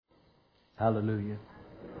Hallelujah.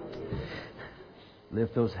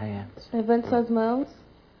 Lift those hands. Levante suas mãos.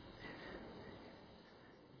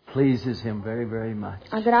 Pleases Him very, very much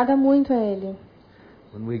Agrada muito a Ele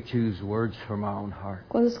when we choose words from our own heart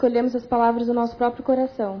quando escolhemos as palavras do nosso próprio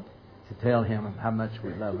coração to tell Him how much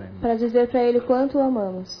we love Him. para dizer para Ele quanto o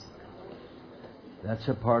amamos. That's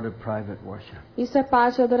a part of private worship. Isso é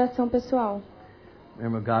parte da adoração pessoal.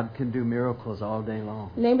 Remember, God can do miracles all day long.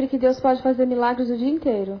 Lembre que Deus pode fazer milagres o dia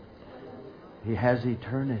inteiro. He has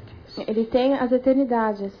eternities. Ele tem as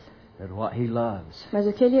eternidades. That what He loves Mas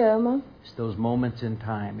o que Ele ama is those moments in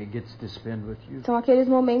time He gets to spend with you. são aqueles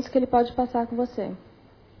momentos que Ele pode passar com você.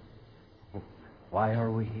 Why are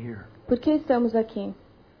we here? Por que estamos aqui?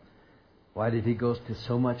 Why did He go to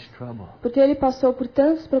so much trouble Porque Ele passou por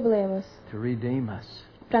tantos problemas to redeem us,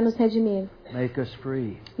 para nos redimir, make us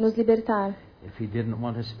free? nos libertar. If He didn't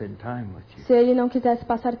want to spend time with you, Se Ele não quisesse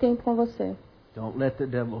passar tempo com você. don't let the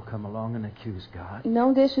devil come along and accuse God.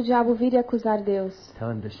 Não deixe o diabo vir e acusar Deus. Tell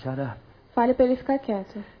him to shut up. Fale para ele ficar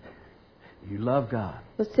quieto. You love God.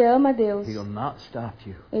 Você ama Deus. He'll not stop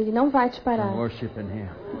you Ele não vai te from parar. worshiping Him.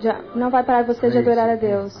 Não vai parar você de adorar a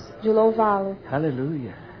Deus, de louvá-lo.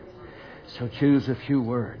 Hallelujah. So choose a few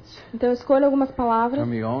words Então escolha algumas palavras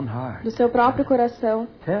from your own heart. do seu próprio coração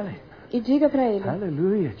Tell Him. e diga para ele.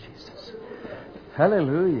 Hallelujah, Jesus.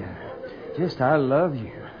 Hallelujah. Just I love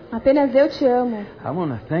you. Apenas eu te amo. I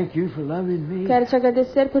want to thank you for loving me. Quero te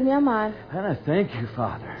agradecer por me amar. And I thank you,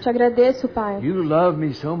 Father. Te agradeço, Pai. You love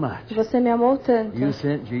me so much. Você me amou tanto You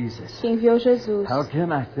sent Jesus. que enviou Jesus. How can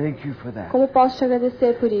I thank you for that? Como posso te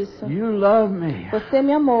agradecer por isso? You love me. Você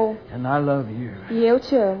me amou And I love you. e eu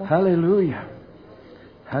te amo. Hallelujah.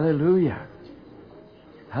 Hallelujah.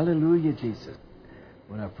 Hallelujah, Jesus.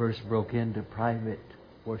 When I first broke into private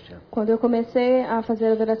worship, Quando eu comecei a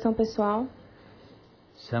fazer adoração pessoal,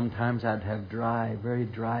 sometimes I'd have very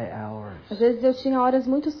dry hours. às vezes eu tinha horas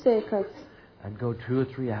muito secas. I'd go 2 or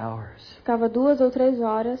 3 hours, Ficava 2 ou 3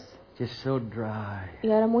 horas just so dry. e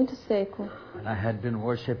era muito seco. And I had been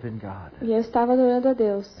worshiping God. E eu estava adorando a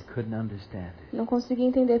Deus. I couldn't understand it. Não conseguia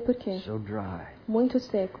entender por quê. So dry. Muito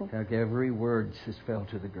seco. Like every word just fell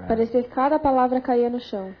to the ground. Parecia que cada palavra caía no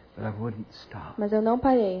chão. But I wouldn't stop. Mas eu não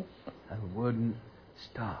parei. I wouldn't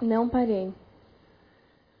stop. Não parei.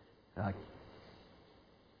 Like,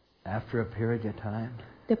 after a period of time,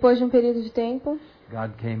 Depois de um período de tempo,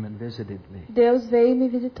 God came and visited me. Deus veio e me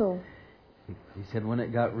visitou. He said when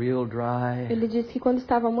it got real dry, Ele disse que quando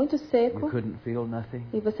estava muito you seco couldn't feel nothing.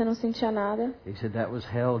 e você não sentia nada, He said that was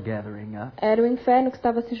hell gathering up era o inferno que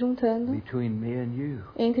estava se juntando between me and you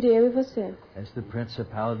entre eu e você. as the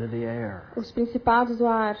principality of the air, Os principados do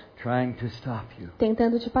ar trying to stop you.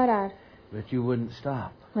 tentando te parar, But you wouldn't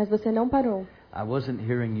stop. mas você não parou. I wasn't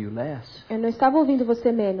hearing you less. Eu não estava ouvindo você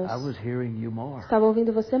menos, I was hearing you more. estava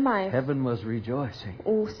ouvindo você mais. Heaven was rejoicing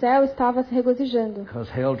O céu estava se regozijando, because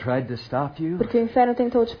hell tried to stop you. porque o inferno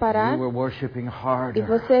tentou te parar You were worshiping e harder.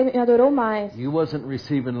 você me adorou mais. You wasn't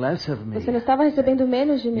receiving less of me. Você não estava recebendo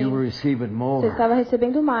menos de You were mim, receiving você more. estava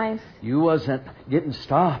recebendo mais. You wasn't getting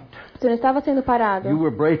stopped. Você não estava sendo parado. You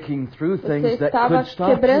were breaking through Você things that estava could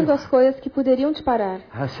stop quebrando you. as coisas que poderiam te parar.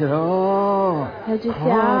 I said, oh, Eu disse,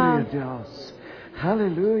 glória a Deus.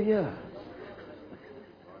 Hallelujah.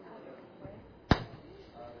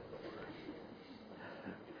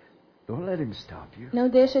 Don't let him stop you. Não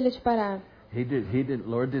deixa ele te parar.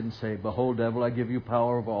 Lord didn't say, behold, devil, I give you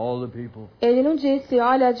power over all the people. Ele não disse,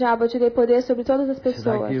 olha, diabo, eu te dei poder sobre todas as He said,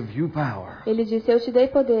 I pessoas. give you power Ele disse, eu te dei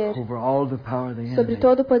poder over all the power of the sobre enemy.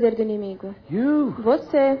 todo o poder do inimigo. You.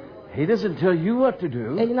 Você. He doesn't tell you what to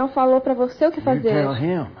do. Ele não falou para você o que You fazer. tell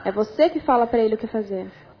him. É você que fala para ele o que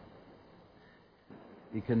fazer.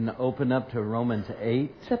 You can open up to Romans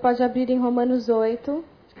 8. Você pode abrir em Romanos 8.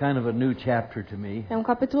 It's kind of a new chapter to me. É um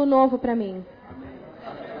capítulo novo para mim.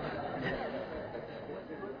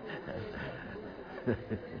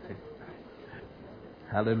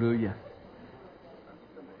 Hallelujah.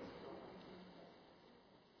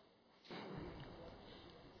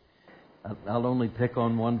 I'll only pick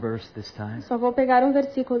on one verse this time. Só vou pegar um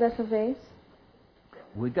versículo dessa vez.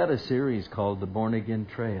 We got a series called The Born Again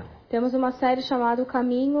Trail. Temos uma série chamada O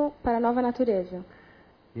Caminho para a Nova Natureza.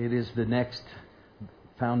 It is the next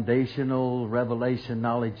foundational revelation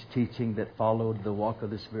knowledge teaching that followed the walk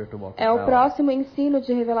of the Spirit, the walk of É o power. próximo ensino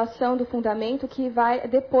de revelação do fundamento que vai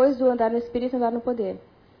depois do andar no Espírito e andar no poder.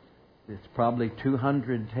 It's probably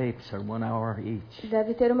 200 tapes or 1 hour each.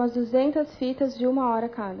 Deve ter umas 200 fitas de 1 hora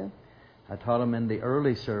cada. I taught them in the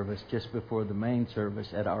early service just before the main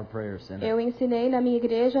service at our prayer center. Eu ensinei na minha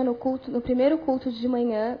igreja no primeiro culto de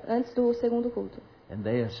manhã, antes do segundo culto. And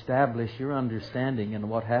they establish your understanding in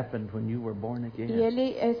what happened when you were born again. E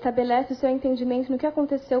ele estabelece o seu entendimento no que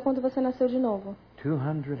aconteceu quando você nasceu de novo.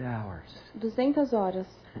 200 hours. 200 horas.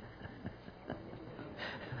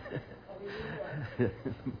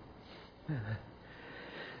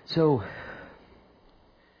 So,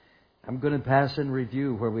 I'm going to pass and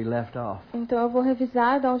review where we left off. Então eu vou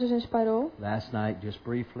revisar de onde a gente parou. Last night, just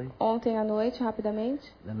briefly. Ontem à noite,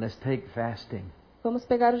 rapidamente. Then let's take fasting Vamos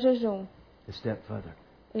pegar o jejum a step further.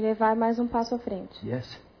 e levar mais um passo à frente.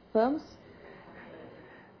 Yes? Vamos?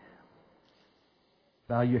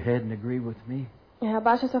 Bow your head and agree with me.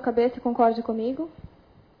 Abaixa a sua cabeça e concorde comigo.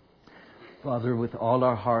 Father, with all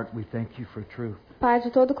our heart, we thank you for truth. Pai,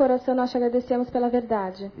 de todo o coração nós te agradecemos pela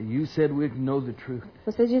verdade. You said we'd know the truth.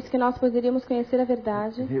 Você disse que nós poderíamos conhecer a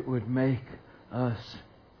verdade It would make us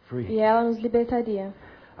e free. ela nos libertaria.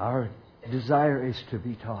 Our desire is to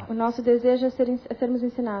be O taught. nosso desejo é sermos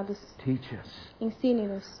ensinados. Teach us.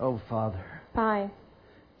 Ensine-nos. Oh, Father, Pai,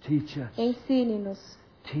 teach us. ensine-nos.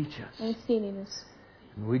 Teach us. Ensine-nos.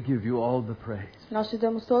 And we give you all the praise, Nós te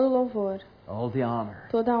damos todo o louvor, all the honor,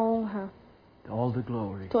 toda a honra, all the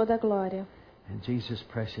glory. toda a glória. In Jesus'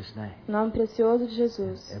 precious name. Em nome precioso de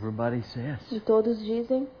Jesus. Everybody says. E todos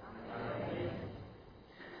dizem.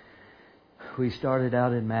 We started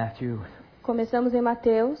out in Matthew, Começamos em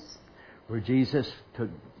Mateus, where Jesus took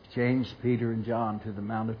James, Peter, and John to the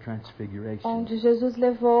Mount of Transfiguration. onde Jesus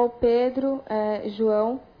levou Pedro e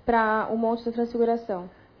João para o Monte da Transfiguração.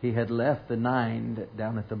 He had left the 9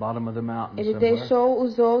 down at the bottom of the mountain Ele somewhere. deixou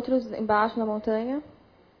os outros embaixo na montanha.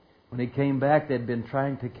 When he came back, they'd been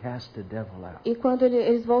trying to cast the devil out. E quando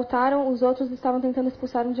eles voltaram, os outros estavam tentando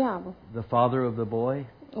expulsar um diabo. The father of the boy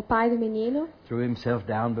O pai do menino threw himself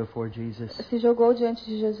down before Jesus, se jogou diante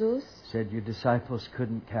de Jesus said, "Your disciples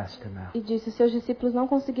couldn't cast him out. e disse: seus discípulos não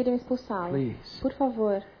conseguiriam expulsá-lo. Please, Por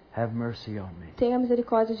favor, have mercy on me." tenha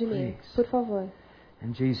misericórdia de mim. Please. Por favor.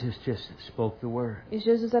 And Jesus just spoke the word. E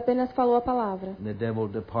Jesus apenas falou a palavra. And the devil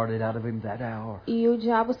departed out of him that hour. E o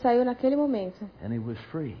diabo saiu naquele momento. And he was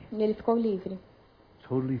free, E ele ficou livre.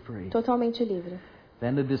 totally free. Totalmente livre.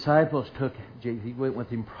 Then the disciples took, he went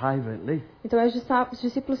with him privately. Então os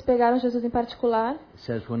discípulos pegaram Jesus em particular. It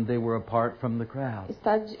says when they were apart from the crowd,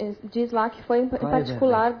 Diz lá que foi em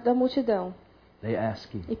particular da multidão. they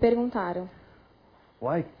asked him, E perguntaram: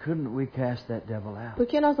 "Why couldn't we cast that devil out?" por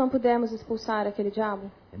que nós não pudemos expulsar aquele diabo?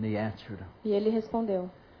 And he answered them, E ele respondeu: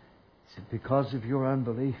 he said, "Because of your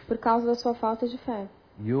unbelief, por causa da sua falta de fé,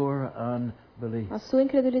 your unbelief." a sua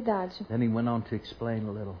incredulidade. Then he went on to explain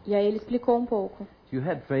a little. E aí ele explicou um pouco. If you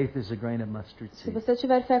had faith as a grain of mustard Se seed, você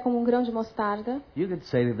tiver fé como um grão de mostarda, you could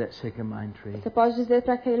say to that sycamore tree, você pode dizer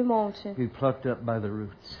para aquele monte: be plucked up by the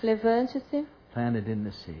roots, levante-se planted in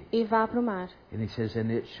the sea. e vá para o mar. And he says, and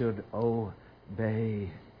it should obey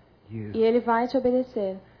you. E ele vai te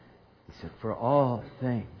obedecer. He said, for all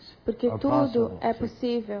things Porque are tudo possible. é See,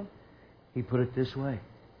 possível. he put it this way.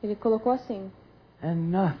 Ele colocou assim. And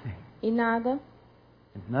nothing, E nada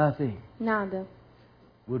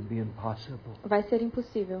would be impossible vai ser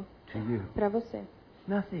impossível to you. para você.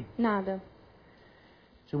 Nothing. Nada.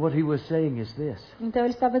 So what he was saying is this. Então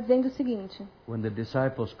ele estava dizendo o seguinte: When the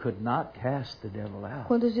disciples could not cast the devil out,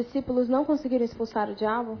 quando os discípulos não conseguiram expulsar o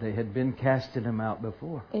diabo, they had been casting him out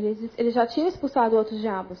before. eles já tinham expulsado outros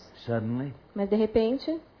diabos. Suddenly, Mas de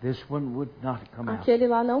repente, this one would not come out. aquele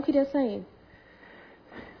lá não queria sair.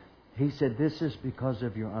 He said, this is because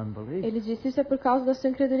of your unbelief. Ele disse: isso é por causa da sua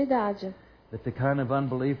incredulidade. That the kind of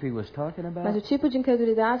unbelief he was talking Mas o about tipo de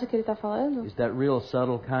incredulidade que ele está falando is that real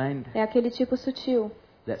subtle kind é aquele tipo sutil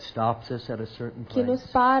that stops us at a certain que nos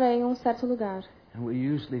place. para em um certo lugar. And we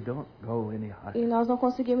usually don't go any E higher. nós não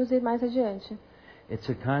conseguimos ir mais adiante. It's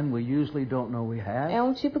a kind we usually don't know we have. É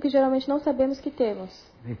um tipo que geralmente não sabemos que temos.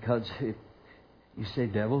 Because you say,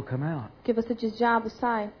 devil, come out. Porque você diz: diabo,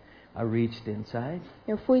 sai. I reached inside.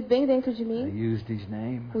 Eu fui bem dentro de I mim, used his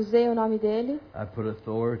name. usei o nome dele, I put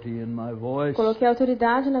authority in my voice. coloquei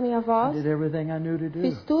autoridade na minha I voz, did everything I knew to do.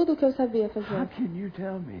 fiz tudo o que eu sabia How fazer. can you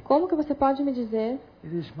tell me? Como que você pode me dizer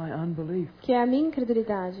It is my unbelief. que é a minha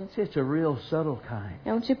incredulidade? See, it's a real subtle kind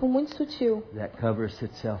É um tipo muito sutil, that covers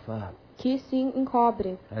itself up. que se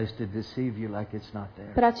encobre, Tries to deceive you like it's not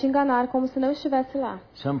there. para te enganar como se não estivesse lá.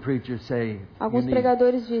 Some preachers say Alguns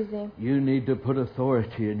pregadores dizem: you need to put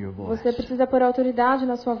authority in your voice. você precisa pôr autoridade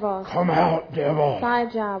na sua voz. Come out, devil. Sai,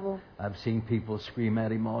 diabo. I've seen people scream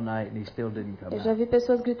at him all night and he still didn't come Eu já out. vi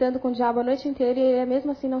pessoas gritando com o diabo a noite inteira e ele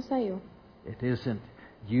mesmo assim não saiu. It isn't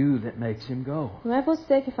you that makes him go. Não é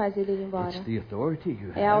você que faz ele ir embora. It's the authority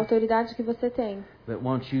you É a have. autoridade que você tem. But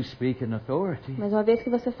once you speak in authority, Mas uma vez que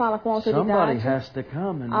você fala com somebody autoridade, has to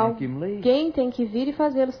come and make him leave. alguém tem que vir e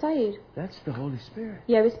fazê-lo sair. That's the Holy Spirit.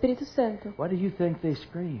 E é o Espírito Santo. Why do you think they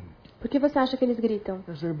scream? Por que você acha que eles gritam?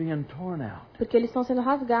 Because they're being torn out. Porque eles estão sendo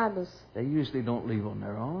rasgados. They usually don't leave on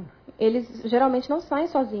their own. Eles geralmente não saem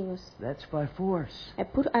sozinhos. That's by force.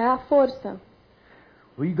 É a força.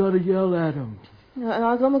 Well, you got to yell at them.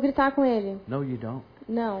 Nós vamos gritar com ele. No, you don't.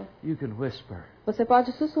 Não. You can whisper. Você pode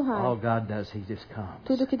All sussurrar. God does, He just comes.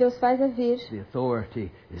 Tudo que Deus faz é vir. The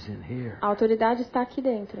authority is in here. A autoridade está aqui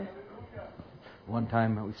dentro. One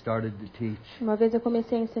time we started to teach. Uma vez eu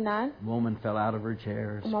comecei a ensinar. A woman fell out of her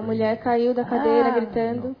chair. Uma screaming. mulher caiu da cadeira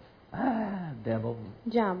gritando. Devil.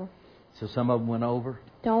 Diabo. So some of them went over.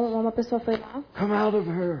 Então uma pessoa foi lá. Come out of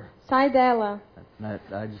her. Sai dela. And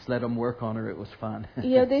I just let them work on her. It was fun.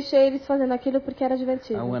 E eu deixei eles fazendo aquilo porque era I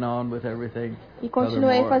divertido. went on with everything. E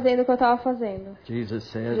continuei Furthermore, fazendo o que eu estava fazendo. Jesus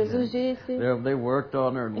said. Jesus disse. They worked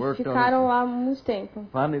on her and E worked on ficaram her. lá muito tempo.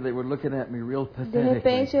 Finally, they were looking at me real De pathetically.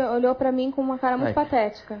 repente, olhou pra mim com uma cara muito Like,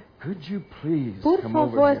 patética. Could you please Por come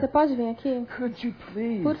over favor, here? você pode vir aqui? Could you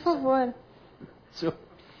please? Por favor. So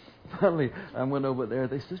finally, I went over there.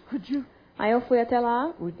 They said, "Could you? Aí eu fui até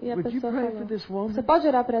lá e a Would you pessoa pray for falou: this Você woman?" pode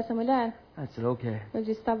orar por essa mulher? I said, "Okay." Eu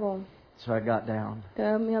disse: Tá bom. So I got down. Então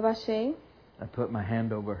eu me abaixei, I put my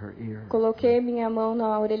hand over her ear. coloquei minha mão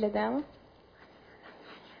na orelha dela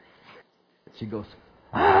She goes,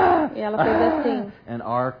 "Ah!" e ela fez assim. And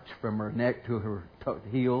arced from her neck to her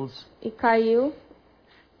heels. E caiu,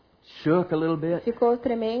 Shook a little bit. ficou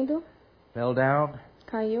tremendo, Fell down.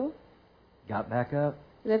 caiu, Got back up.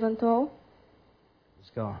 levantou Was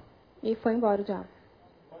gone. e foi embora o diabo.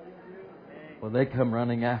 Well, they come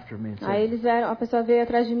running after me and Aí said, a pessoa veio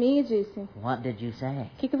atrás de mim e disse: What did you say?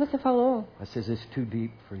 O que você falou? I says, "It's too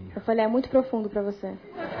deep for you." Eu falei: É muito profundo pra você.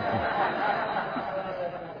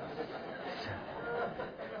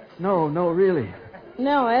 No, really.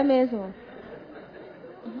 Não, é mesmo.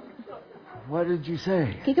 What did you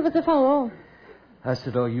say? O que você falou? I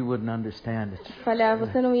said, "Oh, you wouldn't understand it. Eu falei: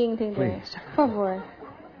 Você não ia entender. Please. Por favor.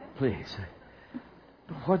 Please."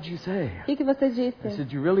 What did you say? O que você I disse?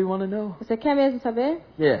 said, "You really want to know?" Você quer mesmo saber?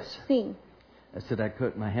 Yes. Sim. I said, I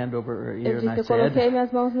put my hand over her Eu ear and disse: I Eu coloquei said,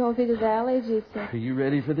 minhas mãos no ouvido dela e disse: "Are you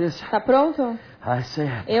ready for this?" Tá pronto? I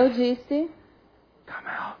said, Eu disse: "Come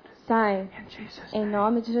out Sai, in Jesus' em name."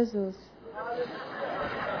 nome de Jesus.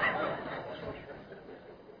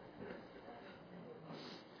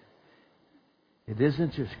 It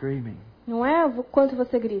isn't your screaming. Não é o quanto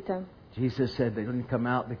você grita. Jesus said they didn't come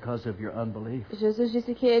out because of your unbelief. Jesus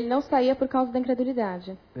disse que ele não saía por causa da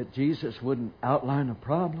incredulidade. That Jesus wouldn't outline a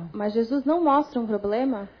problem Mas Jesus não mostra um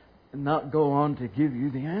problema and not go on to give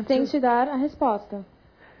you the sem answer. te dar a resposta.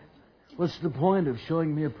 What's the point of showing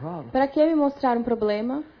me a problem Para que me mostrar um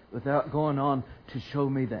problema without going on to show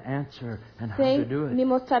me the answer and how sem to do me it?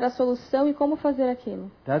 mostrar a solução e como fazer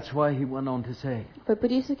aquilo? That's why he went on to say, Foi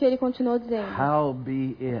por isso que ele continuou dizendo: "How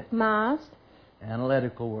be it?" Mas,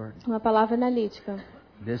 Analytical word. uma palavra analítica,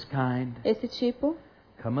 This kind esse tipo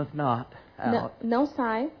cometh not out não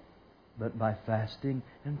sai but by fasting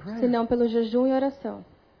and prayer. senão pelo jejum e oração.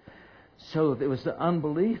 So it was the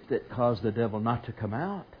unbelief that caused the devil not to come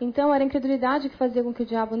out. Então era a incredulidade que fazia com que o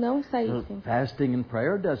diabo não So saísse. fasting and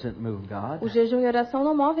prayer doesn't move O God. jejum e oração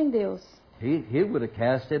não movem Deus. He would have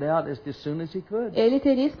cast it out as soon as he could. Ele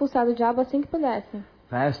teria expulsado o diabo assim que pudesse.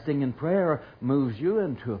 Fasting and prayer moves you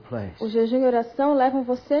into a place O jejum e oração levam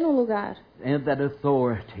você num lugar and that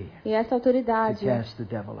authority e essa to autoridade cast the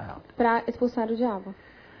devil out. para expulsar o diabo.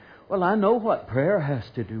 Well, I know what prayer has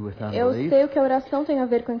to do with Eu unbelief. sei o que a oração tem a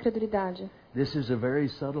ver com a incredulidade. This is a very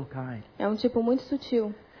subtle kind. É um tipo muito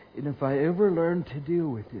sutil. And if I ever learn to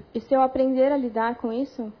deal with it, E se eu aprender a lidar com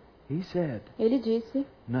isso, he said, ele disse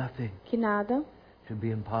nothing que nada should be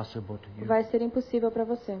impossible to you. vai ser impossível para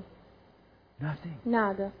você. Nothing.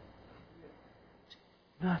 Nada,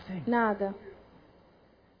 Nothing. nada.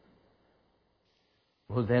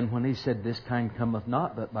 Well, then when he said, "This kind cometh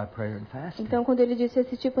not but by prayer and fasting," Então, quando ele disse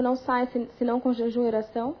esse tipo não sai senão com jejum e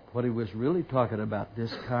oração, what he was really talking about,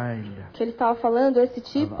 this kind que ele estava falando, esse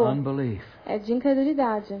tipo of unbelief é de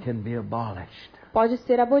incredulidade. can be abolished Pode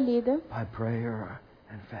ser abolida by prayer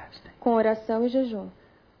and fasting. com oração e jejum.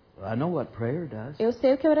 Well, I know what prayer does. Eu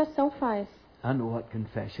sei o que a oração faz. I know what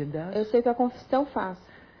confession Eu does. sei o que a confissão faz.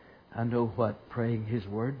 I know what praying his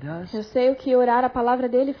word does. Eu sei o que orar a palavra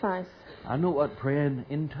dele faz. I know what praying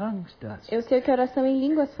in tongues does. Eu sei o que a oração em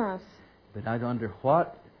línguas faz. But I wonder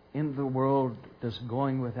what in the world does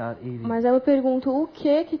going without eating, Mas eu me pergunto o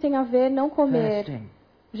que tem a ver não comer, fasting,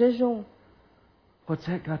 jejum, What's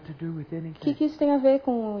that got to do with O anything? que isso tem a ver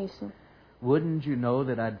com isso? Wouldn't you know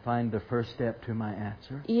that I'd find the first step to my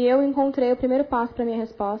answer E eu encontrei o primeiro passo para minha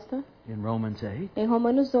resposta in Romans 8? em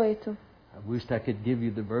Romanos 8. I wished I could give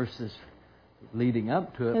you the verses leading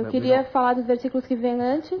up to it, Eu but queria falar dos versículos que vêm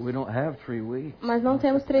antes, we don't have 3 weeks. mas não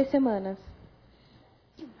temos 3 semanas.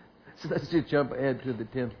 So let's just jump ahead to the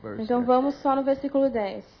 10th verse. Então here. vamos só no versículo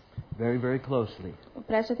 10. Very, very closely.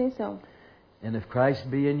 Preste atenção. And if Christ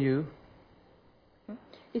be in you,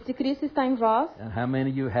 E se Cristo está em vós, and how many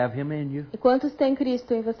of you have him in you? e quantos tem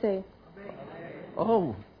Cristo em você?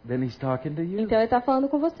 Oh, then he's talking to you. Então ele está falando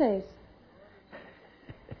com vocês,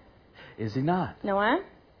 Is he not? não é?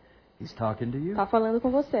 He's talking to you. Está falando com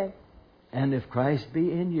você. And if Christ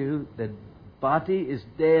be in you, the body is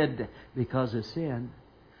dead because of sin,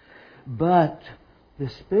 but the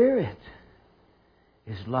spirit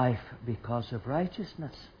is life because of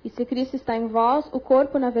righteousness. E se Cristo está em vós, o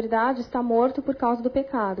corpo, na verdade, está morto por causa do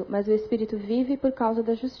pecado, mas o espírito vive por causa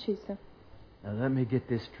da justiça. Now let me get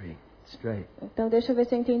this straight. Então deixa eu ver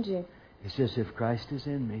se eu entendi. He says, if Christ is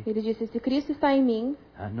in me, Ele disse, se Cristo está em mim,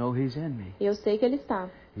 I know he's in me. eu sei que Ele está.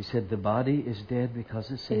 He said, the body is dead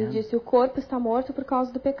because of Ele sin, disse, o corpo está morto por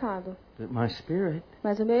causa do pecado, but my spirit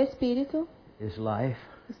mas o meu espírito is life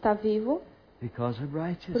está vivo because of por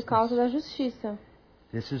righteousness. causa da justiça.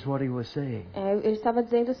 This is what he was saying. Ele estava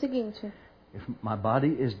dizendo o seguinte, If my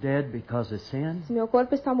body is dead because of sin, se meu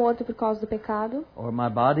corpo está morto por causa do pecado, or my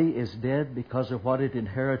body is dead because of what it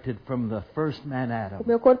inherited from the first man o Adam,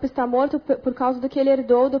 meu corpo está morto por causa do que ele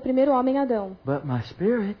herdou do primeiro homem Adão. but my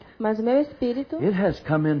spirit, Mas o meu espírito, it has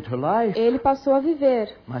come into life. ele passou a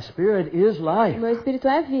viver. My spirit is O life. meu espírito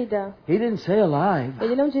é vida. He didn't say alive.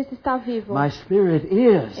 Ele não disse está vivo. My spirit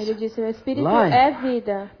is Ele disse, meu espírito life. é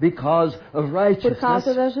vida because of por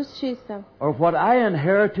causa righteousness, da justiça. or what I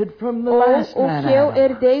inherited from the Ou last o man que eu Adam.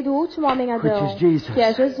 herdei do último homem Adão, Which is Jesus. que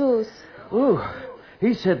é Jesus. Ooh,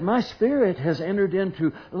 he said, my spirit has entered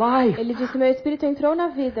into life Ele disse, meu espírito entrou na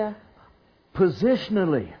vida.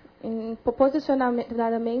 positionally.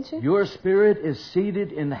 Posicionadamente, Your spirit is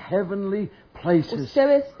seated in heavenly o places seu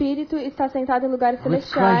espírito está sentado em lugares with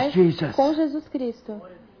celestiais Christ Jesus. com Jesus Cristo.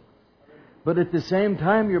 But at the same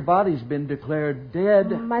time, your body's been declared dead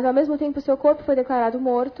Mas ao mesmo tempo, o seu corpo foi declarado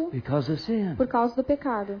morto because of sin. por causa do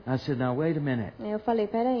pecado. I said, now wait a minute. Aí eu falei,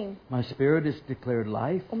 peraí, My spirit is declared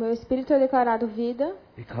life o meu espírito é declarado vida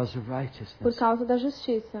because of por righteousness. causa da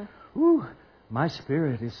justiça. My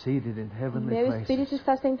spirit is seated in O heavenly meu espírito places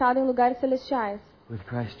está sentado em lugares celestiais with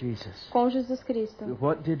Christ Jesus. com Jesus Cristo.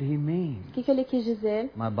 What did he mean? O que ele quis dizer?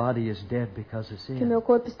 My body is dead because of Que o sin. meu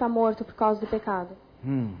corpo está morto por causa do pecado.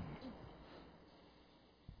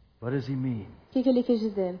 What does he mean? O que ele quis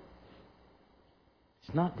dizer?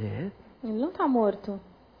 It's not dead. Ele não está morto.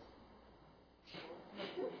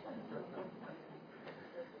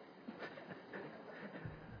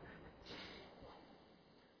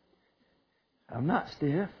 I'm not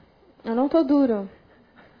stiff. Eu não estou duro.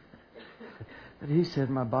 But he said,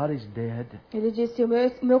 my body's dead Ele disse, o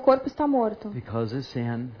meu corpo está morto because of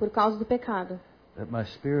sin, por causa do pecado. but my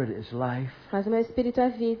spirit is life Mas o meu espírito é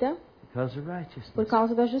vida because of por righteousness.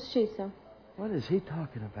 causa da justiça. What is he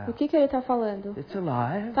talking O about? que ele está falando? It's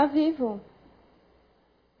alive. Está vivo.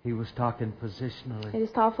 He was talking positionally Ele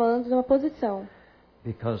estava falando de uma posição.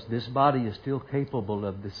 because this body is still capable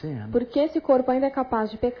of the sin. Porque esse corpo ainda é capaz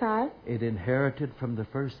de pecar. It inherited from the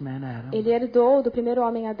first man Adam. Ele herdou do primeiro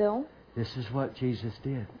homem Adão. This is what Jesus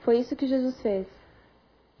did. Foi isso que Jesus fez.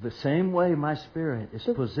 The same way my spirit is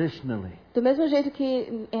Do- positionally Do mesmo jeito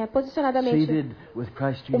que, posicionadamente, seated with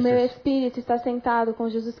Christ o meu Jesus, espírito está sentado com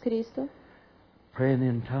Jesus Cristo, praying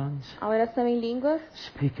in tongues, a oração em línguas,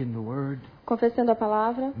 speaking the word, confessando a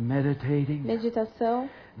palavra, meditating. meditação,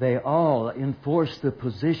 They all enforce the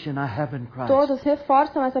position I have in Christ, todos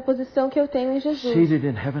reforçam essa posição que eu tenho em Jesus, seated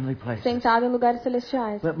in heavenly places. sentado em lugares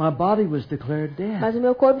celestiais. But my body was declared Mas dead. o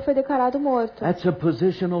meu corpo foi declarado morto. That's a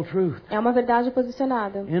positional truth. É uma verdade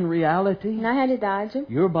posicionada. In reality, Na realidade,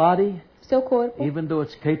 your body, seu corpo, even though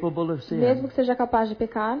it's capable of mesmo sin, que seja capaz de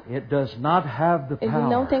pecar, it does not have the ele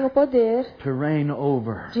não tem power o poder to reign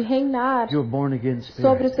over de reinar your born again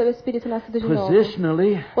sobre o spirit. seu espírito nascido de novo.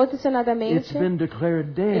 Positionally, it's Posicionadamente, been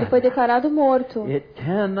declared ele foi dead. declarado morto. It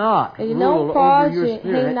cannot Ele rule não over pode your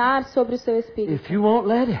spirit reinar sobre o seu espírito if you won't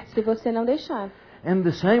let it. se você não deixar. And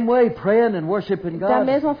the same way, praying and worshiping Da God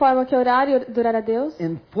mesma forma que orar e adorar a Deus,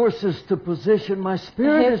 enforces the position my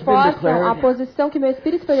spirit has been reforçam a declared posição que meu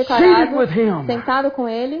espírito foi seated declarado, with Him sentado com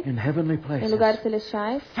Ele, in heavenly em lugares places.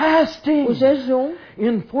 celestiais. Fasting O jejum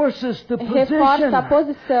enforces the reforça a position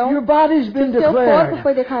posição your body's been que o seu corpo declared,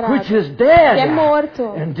 foi declarado, which is que é dead, morto,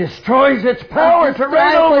 and destroys its power to destrói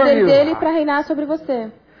reign o over poder dele you. para reinar sobre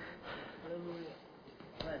você.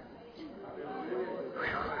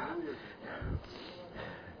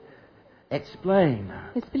 Explain.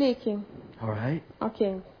 Explique. All right?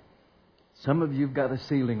 Ok. Some of you've got a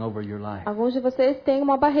ceiling over your life. Alguns de vocês têm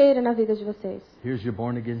uma barreira na vida de vocês. Here's your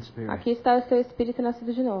born again spirit. Aqui está o seu espírito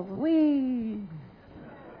nascido de novo.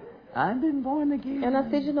 I've been born again. Eu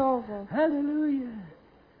nasci de novo. Hallelujah.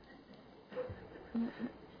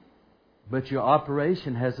 But your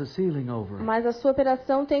operation has a ceiling over it, Mas a sua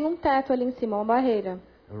operação tem um teto ali em cima, uma barreira,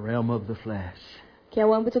 the realm of the flesh. que é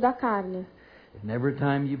o âmbito da carne. And every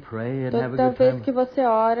time you pray and have a Toda good vez time, que você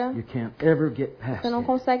ora, you can't ever get past você não it.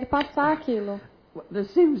 consegue passar aquilo. There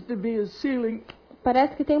seems to be a ceiling.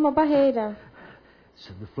 Parece que tem uma barreira.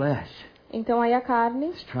 So the flesh Então aí a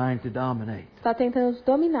carne is trying to dominate. está tentando te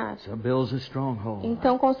dominar. So it builds a stronghold.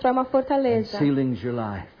 Então constrói uma And fortaleza ceilings your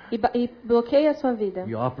life. e bloqueia a sua vida.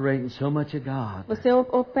 You operate in so much of God, Você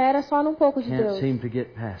opera só num pouco de can't Deus. seem to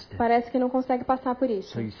get past it. Parece que não consegue passar por isso.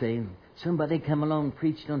 So you say, somebody come along and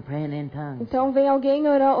preached on praying in tongues. Então vem alguém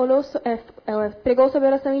pregou sobre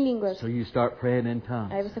oração em línguas. So you start praying in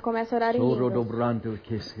tongues. Aí você começa a orar em línguas.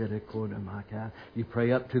 You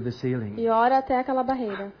pray up to the ceiling, E ora até aquela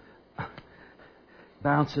barreira.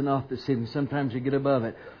 bouncing off the ceiling. Sometimes you get above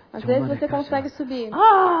it. Às vezes você consegue subir.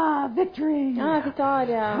 Ah, victory! Ah,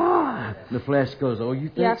 vitória! Ah! The flesh goes, oh,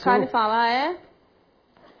 you E a think carne so? fala, é?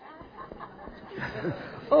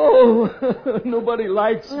 Oh, nobody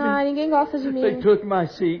likes me. Ah, ninguém gosta de They mim. took my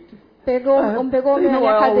seat. Pegou They know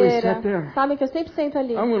minha I always cadeira. sit there. Sabem que eu sempre sento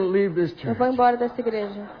ali. I'm going to leave this Eu church. vou embora dessa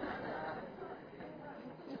igreja.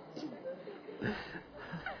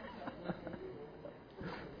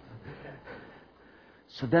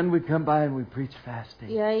 So then we come by and we preach fasting.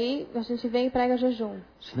 E aí a gente vem e prega jejum.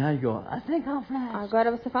 So now you go, I think I'll fast.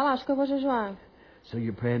 Agora você fala, acho que eu vou jejuar. So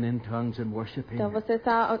you're praying in tongues and worshiping, Então você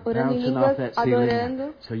está orando em bouncing off línguas, that ceiling.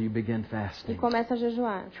 adorando So you begin e fasting. começa a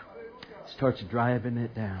jejuar. Starts driving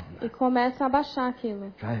it down, E começa a baixar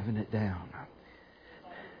aquilo. driving it down.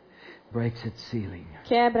 Breaks its ceiling.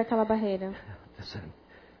 Quebra aquela barreira. Listen.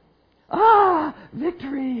 Ah,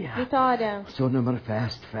 victory! Vitória. So no matter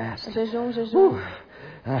fast. Jejum, jejum.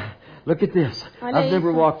 Look at this. Olha I've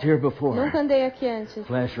never isso. walked here before. Nunca andei aqui antes.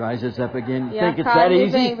 Flesh rises up again. You E a think it's that carne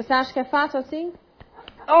easy? vem. Você acha que é fácil assim?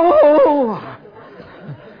 Oh!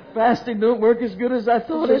 Fasting don't work as good as I O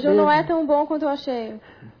thought it jejum não é did. tão bom quanto eu achei.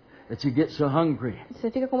 That you get so hungry. Você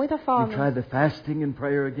fica com muita You fome. try the fasting and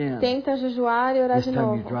prayer again. Tenta jejuar e orar This de time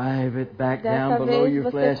you novo. drive it back down Dessa below vez your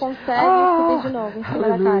você flesh. consegue subir de novo em cima da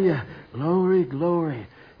Hallelujah. carne. Glory, glory.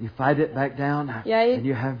 You fight it back down E aí- and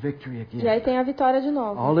you have victory again. E aí tem a vitória de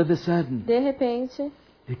novo. All of a sudden, De repente,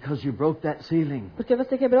 because you broke that ceiling, porque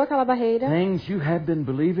você quebrou aquela barreira, things you have been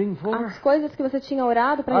believing for. as coisas que você tinha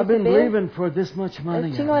orado para I've been receber, believing for this much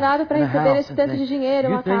money. eu tinha orado para in a receber house esse and tanto de things. dinheiro,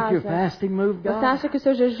 You uma think your casa. fasting moved Você God? acha que o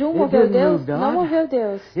seu jejum It moveu didn't Deus? move God. Não moveu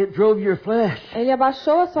Deus. It drove your flesh Ele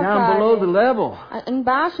abaixou a sua down below the carne level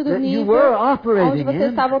embaixo do that you nível were onde operating você in.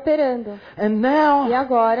 estava operando. And now, E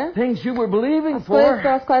agora, things you were believing as for coisas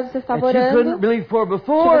pelas quais você that estava you couldn't orando, believe for que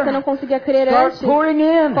before você não conseguia crer start antes, pouring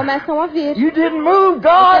in. começam a vir. You didn't move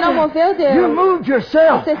Você não God. moveu Deus. You moved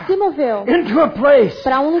yourself Você se moveu into a place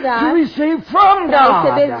para um to lugar receive from para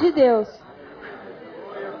receber de God. Deus.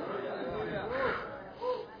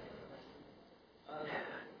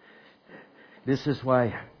 This is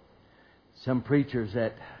why some preachers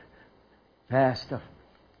that fast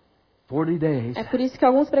 40 days É por isso que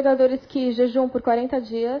alguns pregadores que jejuam por 40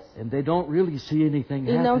 dias and they don't really see anything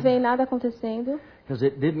e não happen veem nada acontecendo, because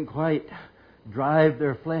it didn't quite drive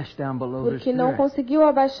their flesh down below their porque não spirit. conseguiu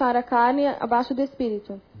abaixar a carne abaixo do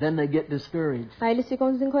espírito. Then they get discouraged. Aí eles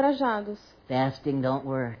ficam desencorajados. Fasting don't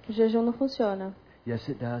work. O jejum não funciona. Yes,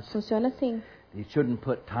 it does. Funciona sim. You shouldn't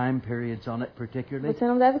put time periods on it particularly. Você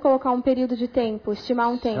não deve colocar um período de tempo, estimar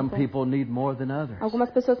um Some tempo. people need more than others. Algumas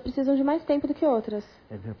pessoas precisam de mais tempo do que outras.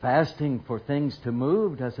 And the fasting for things to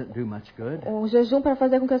move doesn't do much good. O jejum para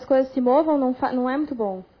fazer com que as coisas se movam não é muito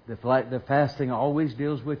bom. The fasting always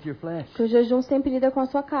deals with your flesh. Porque o jejum sempre lida com a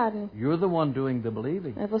sua carne. You're the one doing the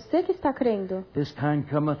believing. É você que está crendo. This kind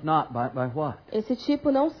cometh not by what? Esse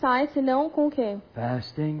tipo não sai senão com o quê?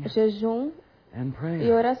 Fasting Jejum and e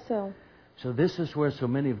prayer. oração. So this is where so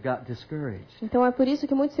many have got discouraged. Então é por isso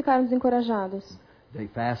que muitos ficaram desencorajados. They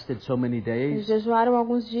fasted so many Eles days, jejuaram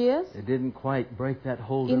alguns dias it didn't quite break that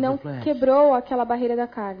hold e of não the flesh. quebrou aquela barreira da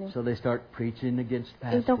carne. So they start preaching against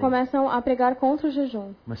Então fasting. começam a pregar contra o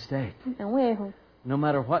jejum. Mistake. É um erro. No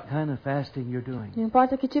matter what kind of fasting you're doing, Não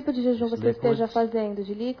importa que tipo de jejum você Liquids. esteja fazendo,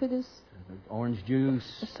 de líquidos, orange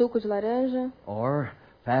juice, suco de laranja, or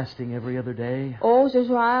fasting every other day, ou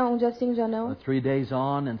jejuar um dia sim, um dia or não, 3 days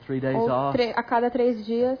on and 3 days ou off, a cada 3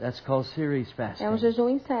 dias. that's called series É um fasting. jejum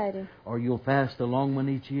em série. Or you'll fast a long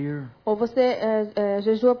one each year. Ou você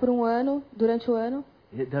jejua por um ano, durante o ano,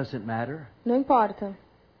 It doesn't matter. não importa.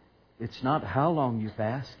 It's not how long you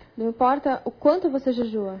fast. Não importa o quanto você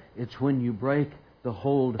jejua. It's when you break the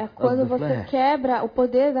hold É of quando the você flesh quebra o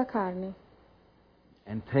poder da carne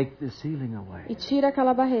and take the ceiling e away tira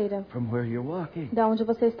aquela barreira from where you're walking. da onde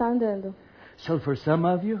você está andando. So for some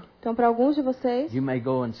of you, Então, para alguns de vocês, you may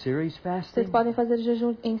go on series vocês fasting, podem fazer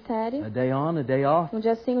jejum em série, a day on, a day off, um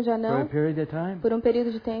dia sim, um dia for a não, period of time. por um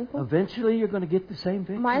período de tempo. Eventually you're going to get the same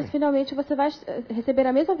Mas victory. finalmente você vai receber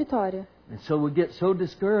a mesma vitória. And so we get so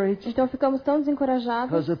discouraged Então ficamos tão desencorajados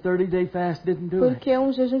because a 30-day fast didn't do it. porque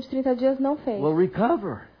um jejum de 30 dias não fez. Well,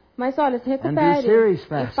 recover. Mas olha, se And recupere do series e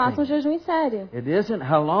fasting. faça um jejum em série. It isn't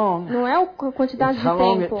how long, Não é a quantidade it's de how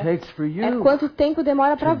long it tempo, takes for é you quanto tempo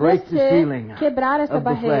demora para to break the você ceiling quebrar essa of the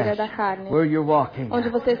barreira flesh da carne, where you're walking onde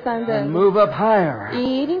você está and andando, move up higher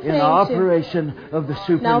e ir em in the frente operation of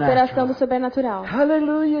the na operação do supernatural. sobrenatural.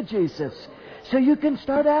 Hallelujah, Jesus. So you can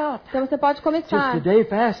start out Então você pode just começar a day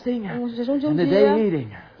fasting um jejum de um and a dia, day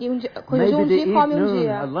eating. e um dia, com jejum Maybe um to dia eat come um noon, a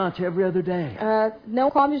dia. lunch every other day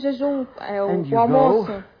Não come jejum, And you o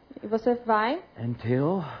almoço. go E você vai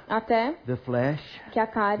until até the flesh que a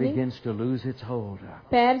carne begins to lose its hold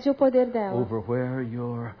perde o poder dela over where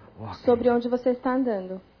you're walking. sobre onde você está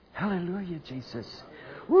andando. Hallelujah, Jesus.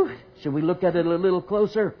 Woo. Should we look at it a little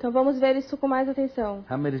closer? Então vamos ver isso com mais atenção.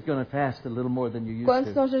 How many is going to fast a little more than you used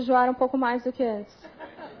Quantos to? não jejuaram um pouco mais do que antes?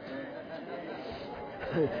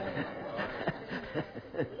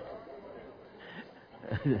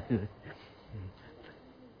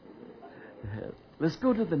 Let's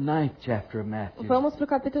go to the 9th chapter of Matthew. Vamos para o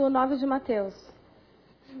capítulo 9 de Mateus.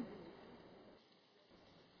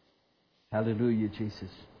 Hallelujah, Jesus.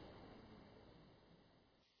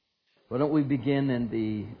 Why don't we begin in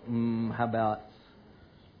the, how about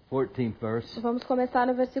 14th verse? Vamos começar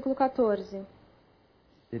no versículo 14.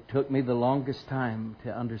 It took me the longest time to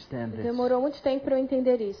understand this. Demorou muito tempo para eu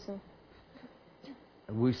entender isso.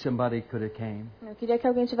 I wish somebody could have came Eu queria que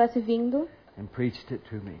alguém tivesse vindo and preached it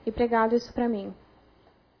to me. e pregado isso para mim.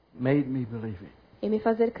 Made me believe it E me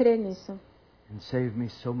fazer crer nisso. and saved me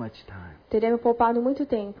so much time. Teria me poupado muito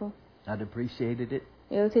tempo. I'd appreciated it.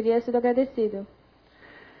 Eu teria sido agradecido.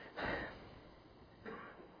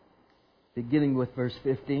 Beginning with verse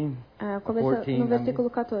 15. Começando 14, no versículo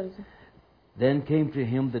 14. Then came to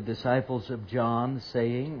him the disciples of John,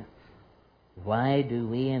 saying, Why do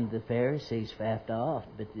we and the Pharisees fast oft,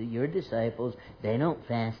 but your disciples, they don't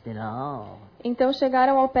fast at all? Então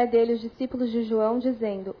chegaram ao pé dele os discípulos de João,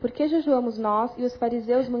 dizendo: Por que jejuamos nós e os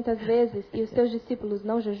fariseus muitas vezes, e os teus discípulos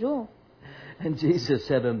não jejuam? And Jesus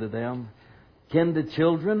said unto them, Can the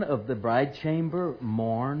children of the bride chamber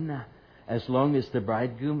mourn as long as the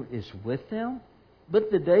bridegroom is with them? But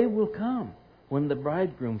the day will come when the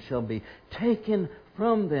bridegroom shall be taken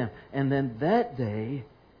from them, and then that day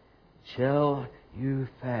shall you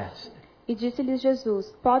fast. E disse-lhes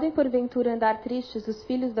Jesus: Podem porventura andar tristes os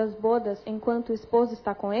filhos das bodas enquanto o esposo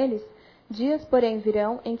está com eles? Dias, porém,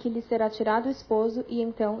 virão em que lhes será tirado o esposo, e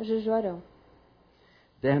então jejuarão.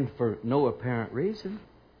 Then, for no apparent reason,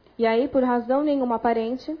 E aí, por razão nenhuma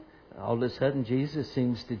aparente, all of a sudden Jesus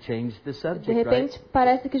seems to change the de subject, repente,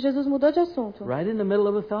 parece que Jesus mudou de assunto. right in the middle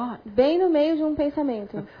of a thought. Bem no meio de um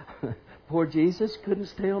pensamento. Poor Jesus couldn't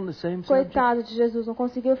stay on the same subject. Coitado de Jesus, não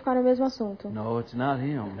conseguiu ficar no mesmo assunto. No, it's not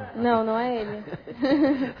him. Não, não é ele.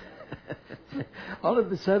 All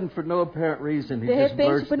of a sudden, for no apparent reason, he De just repente,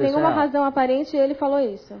 blurts por this nenhuma out. razão aparente, ele falou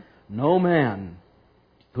isso. No man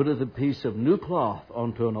putteth a piece of new cloth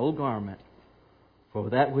onto an old garment, for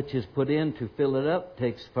that which is put in to fill it up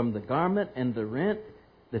takes from the garment, and the rent,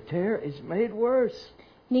 the tear is made worse.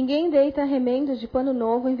 Ninguém deita remendo de pano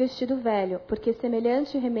novo em vestido velho, porque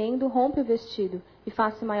semelhante remendo rompe o vestido e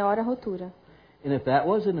faz maior a rotura. And if that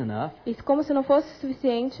wasn't enough, E como se não fosse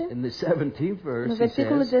suficiente, in the 17th verse no he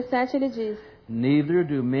versículo says, 17 ele diz: Neither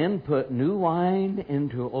do men put new wine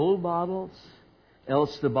into old bottles,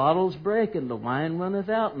 else the bottles break, and the wine runneth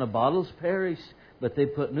out, and the bottles perish. But they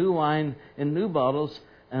put new wine in new bottles,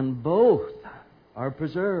 and both are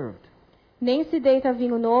preserved. Nem se deita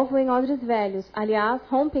vinho novo em odres velhos. Aliás,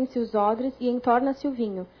 rompem-se os odres e entorna-se o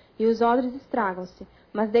vinho, e os odres estragam-se.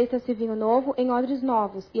 mas deita-se vinho novo em odres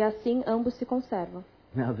novos, e assim ambos se conservam.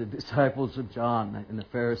 Now the disciples of John and the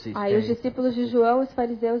Pharisees Aí os came. discípulos de João e os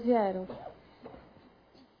fariseus vieram.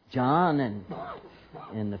 John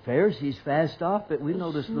and the Pharisees fast off, but we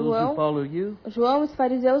notice those who João- follow you, João e os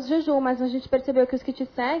fariseus jejuam, mas a gente percebeu que os que te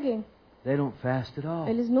seguem, They don't fast at all.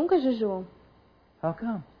 eles nunca jejuam. How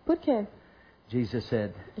come? Por quê? Jesus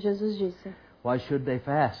said, Jesus disse. why should they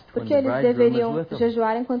fast when Porque the eles bridegroom is deveriam with them?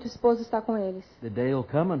 jejuar enquanto o esposo está com eles. The day will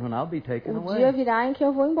come when I'll be taken O away. dia virá em que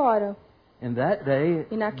eu vou embora. In that day,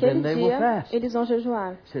 E naquele then they will dia, fast. eles vão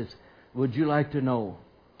jejuar. He says, would you like to know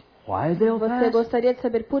why they'll Você fast? gostaria de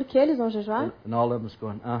saber por que eles vão jejuar? And all of them's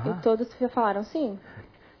going, E todos falaram sim.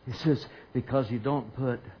 He says, because you don't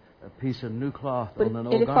put a piece of new cloth Porque on an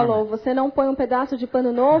old ele falou, garment. você não põe um pedaço de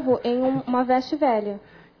pano novo em uma veste velha.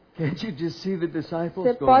 Can't you just see the disciples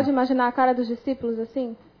Você going, pode imaginar a cara dos discípulos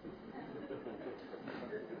assim?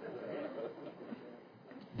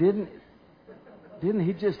 Didn't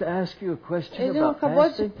he just ask you a question Ele não about acabou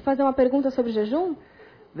fasting? de fazer uma pergunta sobre jejum?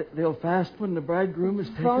 They'll fast when the bridegroom is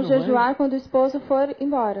taken Vão away. jejuar quando o esposo for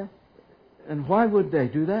embora. And why would they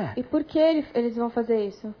do that? E por que eles vão fazer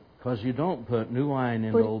isso? Because you don't put new wine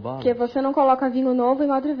in old Porque bottles. você não coloca vinho novo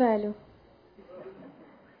em odre velho.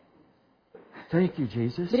 Thank you,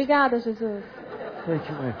 Jesus. Obrigada, Jesus. Thank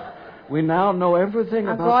you. We now know everything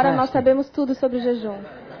about Agora nós fasting sabemos tudo sobre jejum.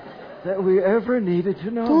 that we ever needed to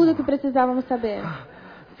know. Tudo que precisávamos saber.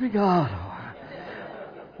 Obrigado.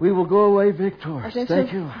 We will go away A victorious. gente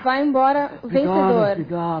Thank you. vai embora Obrigado, vencedor.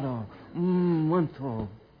 obrigado. Muito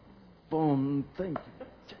bom. Thank you,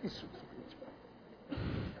 Jesus.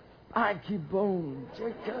 Ai, que bom.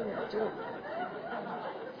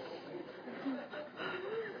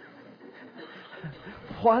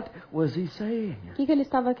 What was he saying? O que ele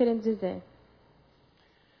estava querendo dizer?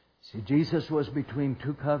 See, Jesus was between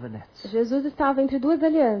two covenants. Jesus estava entre duas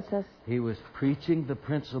alianças. He was preaching the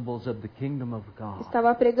principles of the kingdom of God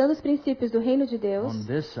Estava pregando os princípios do reino de Deus on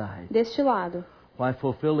this side, deste lado, while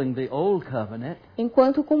fulfilling the old covenant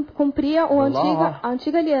enquanto cumpria a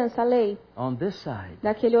antiga aliança, a lei, on this side.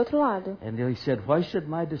 daquele outro lado. And he said, why should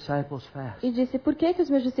my disciples fast E disse, por que os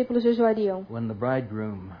meus discípulos jejuariam when the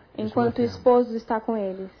bridegroom is with enquanto o them? esposo está com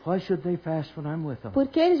eles? Why should they fast when I'm with them? Por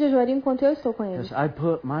que eles jejuariam enquanto eu estou com eles? Because I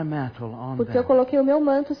put my mantle on Porque eu them. coloquei o meu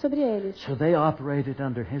manto sobre eles. So they operated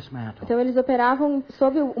under his mantle. Então eles operavam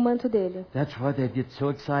sob o manto dele. That's why they'd get so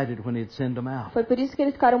excited when he'd send them out. Foi por isso que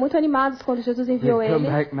eles ficaram muito animados quando Jesus They'd enviou come eles.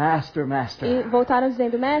 back, Master, E Master. voltaram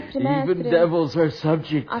dizendo, mestre, Even mestre, devils are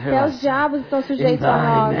subject to até os us. diabos estão sujeitos In a thy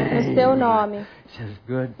nós, name. no seu nome. He says,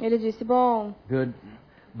 good, Ele disse, bom, good,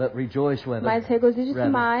 but rejoice with mas it, regozije-se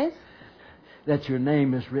rather, mais, that your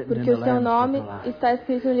name is written in porque the o seu Lamb's nome Book of Life. está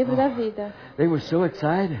escrito no livro da vida. They were so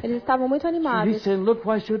excited. Eles estavam muito So he's animados. saying, look,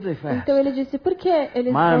 why should they fast? Então ele disse, por que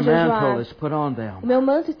eles My vão jejuar? mantle is put on them. O meu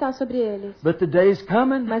manto está sobre eles. But the day's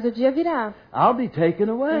coming, Mas o dia virá I'll be taken em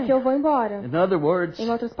away. que eu vou embora. In other words, Em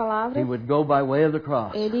outras he palavras, would go by way of the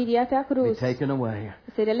cross, ele iria até a be cruz, taken away,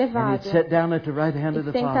 seria and levado he'd sit down at the right hand of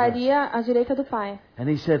e the Father. sentaria à direita do Pai. And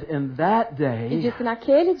he said, in that E day, disse,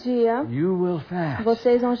 naquele dia, you will fast.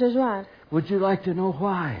 vocês vão jejuar. Would you like to know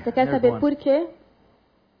why? Você quer They're saber going, por quê?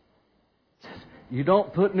 You don't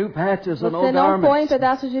put new patches on Você old não põe garments.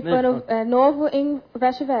 pedaço de pano novo em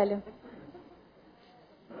veste velha.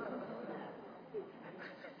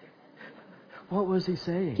 What was he O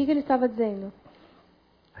saying? que ele estava dizendo?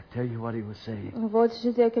 I tell you what he was saying. Eu vou te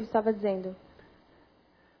dizer o que ele estava dizendo.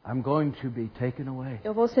 I'm going to be taken away.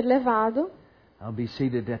 Eu vou ser levado, I'll be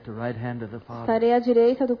seated at the right hand of the Father. estarei à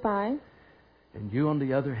direita do Pai, And you, on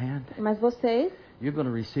the other hand, mas vocês you're going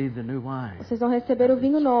to receive the new wine. Vocês vão receber o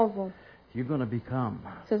vinho novo. You're going to become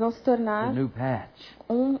Vocês vão se the tornar new patch.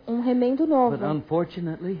 um remendo But novo.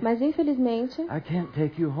 unfortunately, Mas infelizmente, I can't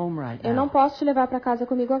take you home right eu não now. posso te levar para casa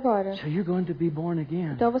comigo agora. So you're going to be born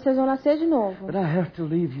again. Então vocês vão nascer de novo. But I have to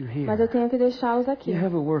leave you Mas eu here. tenho que deixá-los aqui. You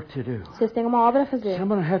have a work to do. Vocês têm uma obra a So fazer. I'm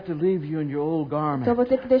going to have to leave you in your old garment, Então eu vou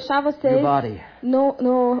ter que deixar your vocês body.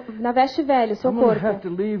 na veste velha, o seu I'm going to have corpo.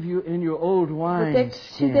 to leave you in your old Vou ter wine que te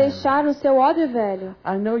skin. deixar no seu odre velho.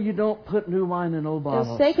 I know you don't put new wine in old Eu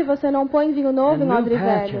bottles sei que você não põe vinho novo And em new odre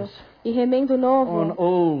velho patches e remendo on novo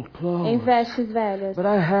old em clothes. vestes velhas. But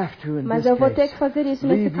I have to in Mas this eu vou ter case. que fazer isso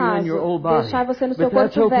Leave nesse you in your caso. old body. Deixar você no seu But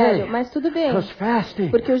that's corpo okay. velho. Mas tudo bem. Because fasting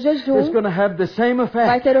Porque o is jejum going to have the same vai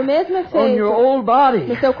effect ter o mesmo on efeito your old body.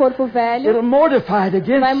 no seu corpo velho. It'll mortify it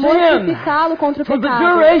against Vai sin mortificá-lo contra o for the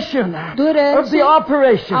pecado. duration of Durante the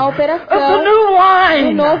operation a of the operação new do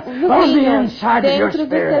wine novo on the vinho inside of your dentro do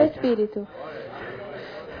seu spirit. espírito.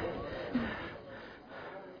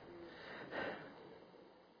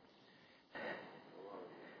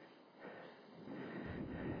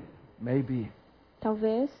 Maybe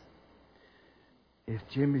Talvez, if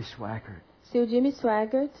Jimmy Swaggart se o Jimmy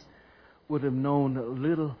Swaggart would have known a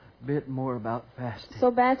little bit more about fasting,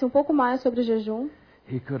 soubesse um pouco mais sobre o jejum,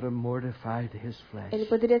 he could have mortified his ele flesh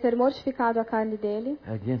poderia ter mortificado a carne dele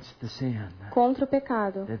against the sin contra o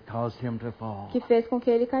pecado that caused him to fall, que fez com que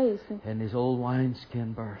ele caísse and his old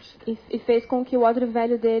wineskin burst, e fez com que o odre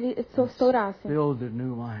velho dele estourasse spilled the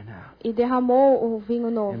new wine out e derramou o vinho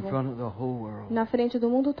in novo front of the whole world. na frente do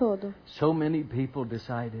mundo todo. So many people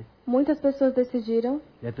decided Muitas pessoas decidiram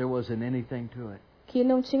that there wasn't anything to it que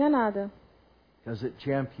não tinha nada, because it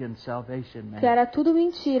championed salvation, que man, era tudo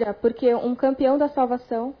mentira, porque um campeão da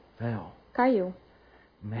salvação fell. caiu.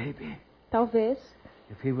 Maybe Talvez,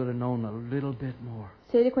 if he would have known a little bit more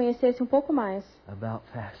se ele conhecesse um pouco mais about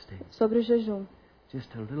fasting, sobre o jejum,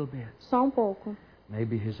 just a little bit, só um pouco,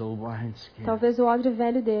 maybe his old wineskin talvez o odre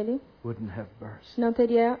velho dele wouldn't have burst não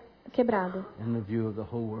teria quebrado in the view of the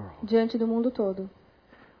whole world. diante do mundo todo.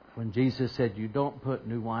 When Jesus said, "You don't put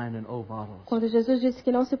new wine in old bottles," Quando Jesus disse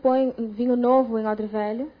que não se põe vinho novo em odre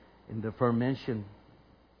velho, in the fermentation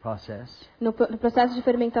process, no processo de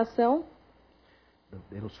fermentação,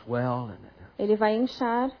 it'll swell and ele vai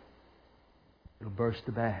inchar it'll burst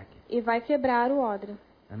the bag. e vai quebrar o odre.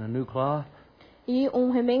 And a new cloth, E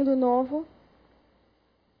um remendo novo,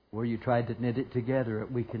 where you tried to knit it together,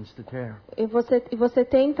 it weakens the tear. e você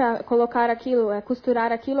tenta colocar aquilo,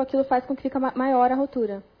 costurar aquilo faz com que fique maior a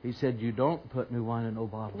rotura. He said, "You don't put new wine in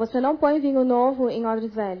old bottles." Você não põe vinho novo em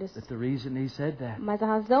odres velhos. But the reason he said that Mas a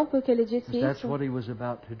razão por que ele disse is that's isso what he was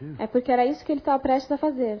about to do. é porque era isso que ele estava prestes a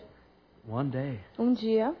fazer. One day, Um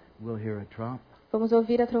dia, we'll hear a trump, vamos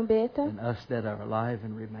ouvir a trombeta, and us that are alive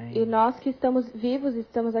and e remain, nós que estamos vivos e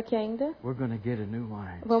estamos aqui ainda, we're going to get a new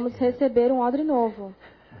wine. vamos receber um odre novo.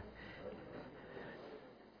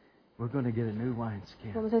 We're going to get a new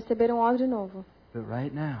wineskin. Vamos receber um odre novo. But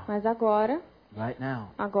right now, Mas agora,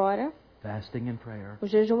 fasting and prayer o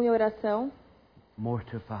jejum e a oração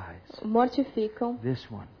mortifies mortificam this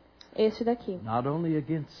one. este daqui. Not only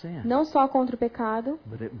against sin, Não só contra o pecado,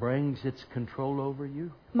 but it brings its control over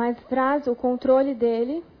you mas traz o controle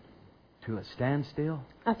dele to a standstill,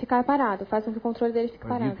 a ficar parado. Faz com que o controle dele fique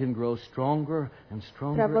where you parado. can grow stronger and Para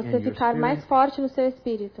stronger você in your ficar mais spirit forte no seu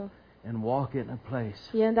espírito and walk in a place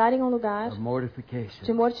e andar em um lugar of de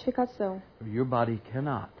mortification mortificação, where your body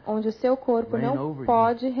cannot, onde o seu corpo Reign não over you.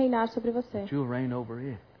 pode reinar sobre você. but you'll reign over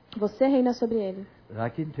it. Você reina sobre ele. But I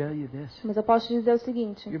can tell you this, Mas eu posso te dizer o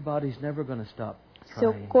seguinte: your body's never going to stop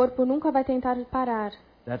seu trying. corpo nunca vai tentar parar.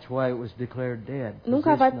 That's why it was declared dead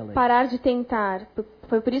Nunca vai positionally. parar de tentar.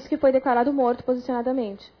 Foi por isso que foi declarado morto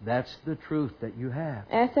posicionadamente. That's the truth that you have.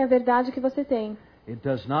 Essa é a verdade que você tem. It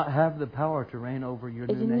does not have the power to reign over your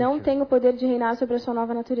Ele new não nature. tem o poder de reinar sobre a sua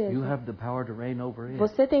nova You natureza. have the power to reign over it.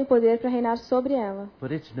 Você tem poder para reinar sobre ela,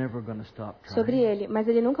 But it's never going to stop sobre trying ele, mas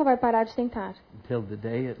ele nunca vai parar de tentar, until the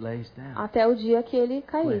day it lays down. até o dia que ele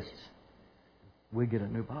cair. Quits. We get a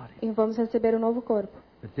new body. E vamos receber um novo corpo.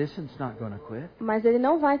 But this one's not going to quit. Mas ele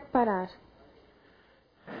não vai parar.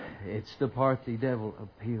 It's the part the devil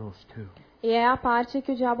appeals to. E é a parte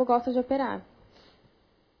que o diabo gosta de operar.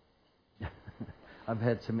 I've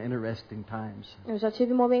had some interesting times Eu já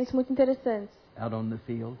tive momentos muito interessantes out on the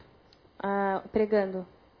field. pregando.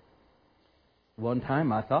 One time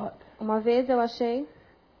Uma vez eu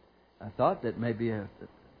thought that maybe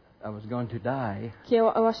I was going to die, que eu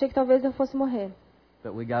achei que talvez eu fosse morrer,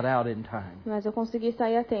 but we got out in time. mas eu consegui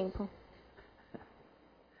sair a tempo.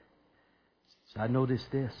 So I noticed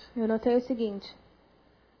this. Eu notei o seguinte: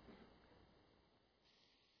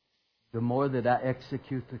 The more that I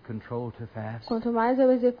execute the control to fast, quanto mais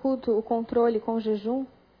eu executo o controle com jejum,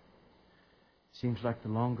 seems like the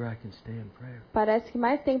longer I can stay in prayer. parece que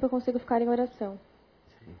mais tempo eu consigo ficar em oração.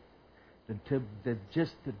 See,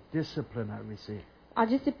 just the discipline I receive A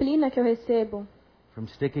disciplina que eu recebo from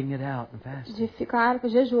sticking it out and de fasting ficar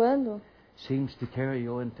jejuando seems to carry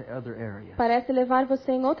you into other areas, parece levar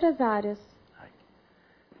você em outras áreas,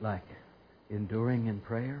 like enduring in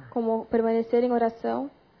prayer como permanecer em oração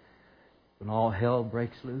when all hell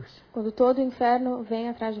breaks loose. quando todo o inferno vem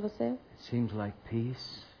atrás de você. It seems like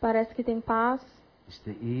peace Parece que tem paz. is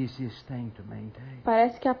the easiest thing to maintain.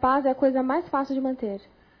 Parece que a paz é a coisa mais fácil de manter.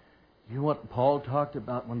 You know what Paul talked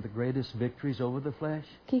about, one of the greatest victories over the flesh?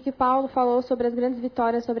 O que Paulo falou sobre as grandes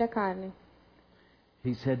vitórias sobre a carne?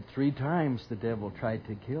 He said 3 times the devil tried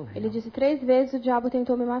to kill Ele him, disse 3 vezes o diabo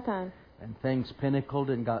tentou me matar. and things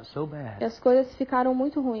pinnacled and got so E bad as coisas ficaram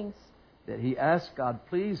muito ruins. that he asked God,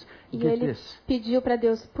 please E get ele this pediu para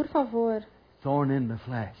Deus, por favor, thorn in the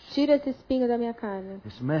flesh, tira esse espinho da minha carne.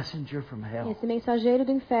 this messenger from hell. Esse mensageiro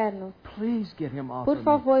do inferno. Please get him off Por of me.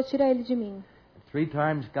 favor, tira ele de mim. 3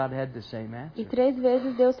 times God had the same E answer. 3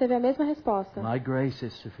 vezes Deus teve a mesma resposta. My grace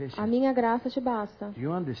is A sufficient. minha graça te basta. Do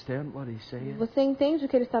you understand what he's saying? Você entende o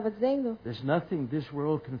que ele estava dizendo? There's nothing this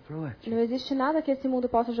world can throw at Não you existe nada que esse mundo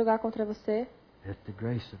possa jogar contra você, that the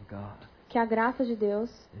grace of God, que a graça de Deus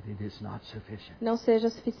that it is not sufficient. não seja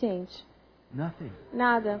suficiente. Nothing.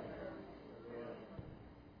 Nada.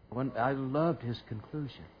 I loved his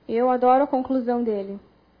conclusion. Eu adoro a conclusão dele.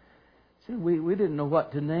 See, we didn't know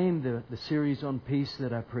what to name the series on peace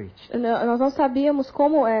that I preached. Nós não sabíamos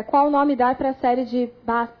qual nome dar para a série de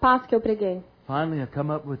paz que eu preguei. Finally, I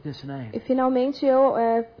come up with this E name. finalmente eu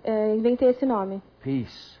inventei esse nome.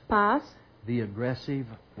 Peace, Paz, the aggressive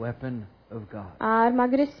weapon of God. a arma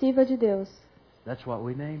agressiva de Deus. That's what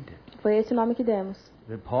we named it. Foi esse o nome que demos.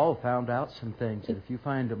 But Paul found out some things that if you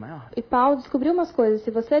find them out, E Paulo descobriu umas coisas.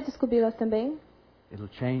 Se você descobri-las também, it'll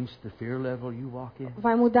change the fear level you walk in.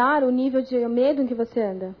 vai mudar o nível de medo em que você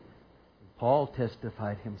anda. Paul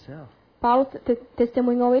testified himself. Paulo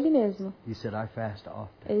testemunhou ele mesmo. He said, I fast often.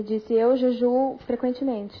 Ele disse, eu jejuo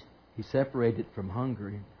frequentemente. He separated from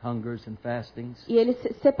hungers and fastings. E ele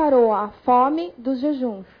separou a fome dos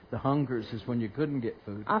jejuns. The hungers is when you couldn't get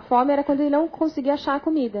food. A fome era quando ele não conseguia achar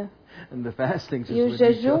comida. And the fastings is E o when he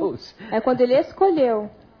jejum chose. é quando ele escolheu.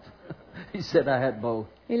 He said, I had both.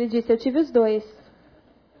 Ele disse, eu tive os dois.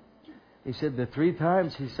 He said the 3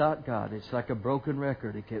 times he sought God, it's like a broken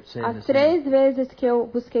record. He kept saying the As same. 3 vezes que eu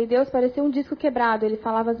busquei Deus, parecia um disco quebrado. Ele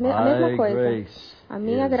falava a mesma My coisa. grace A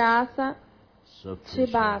minha is graça te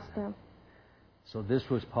sufficient. basta. So this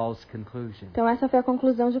was Paul's conclusion. Então essa foi a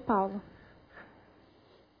conclusão de Paulo.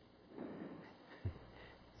 He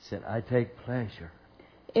said, I take pleasure.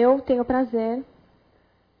 Eu tenho prazer,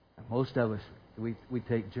 Most of us, we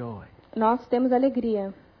take joy. nós temos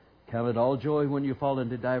alegria. Count it all joy when you fall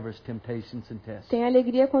into diverse temptations and tests. Tem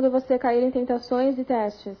alegria quando você cair em tentações e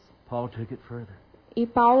testes. Paul took it further. E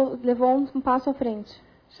Paulo levou um passo à frente.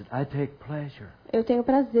 He said, I take pleasure Eu tenho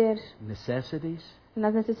prazer in necessities,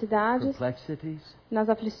 nas necessidades, perplexities, nas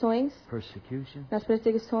aflições, persecution. nas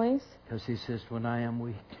perseguições. Because he says, when I am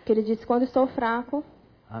weak, Que ele disse, quando estou fraco,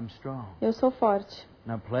 I'm strong. eu sou forte.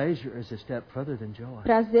 Now pleasure is a step further than joy.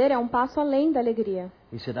 Prazer é um passo além da alegria.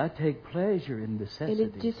 He said, I take pleasure in Ele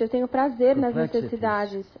necessities, disse, eu tenho prazer nas Perplexities.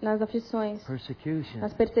 necessidades, nas aflições, persecution.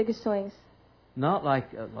 nas perseguições. Not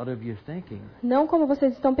like a lot of you thinking. Não como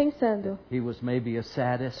vocês estão pensando, He was maybe a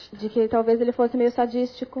sadist, de que talvez ele fosse meio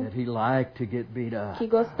sadístico, that he liked to get beat up. que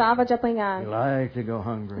gostava de apanhar, He liked to go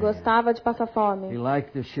hungry. gostava de passar He fome,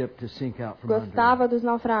 liked the ship to sink out from under gostava him. dos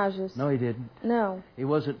naufrágios. No, he didn't. Não, He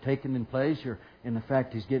wasn't taking in pleasure in the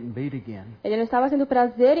fact he's getting beat again. ele não estava tendo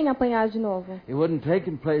prazer em apanhar de novo. He wasn't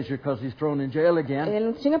taking pleasure because he's thrown in jail again. Ele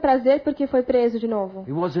não tinha prazer porque foi preso de novo.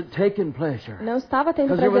 He wasn't taking pleasure Não estava tendo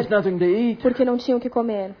because there was prazer nothing to eat. porque não tinha o que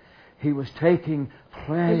comer. He was taking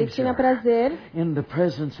Ele tinha pleasure prazer in the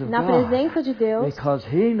presence of na God presença de Deus because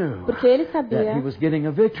he knew porque ele that sabia he was getting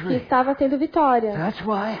a que victory. estava tendo vitória. That's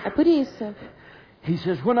why É por isso. he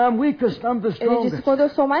says, when I'm weakest, I'm the Ele disse, strongest. quando eu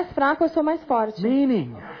sou mais fraco, eu sou mais forte.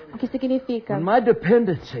 Meaning, O que significa? when my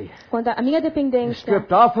dependency Quando a minha is dependência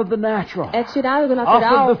stripped off of the natural, é tirada do off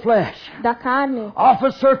natural, of the flesh, da carne, off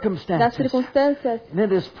of das circumstances, circunstâncias, and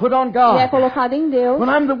it is put on e é God. colocada em Deus, When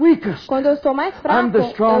I'm the weakest, quando eu estou mais I'm fraco, the eu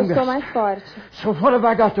strongest. estou mais forte. so what have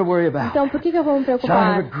I got to worry about? Então, por que eu vou me So I have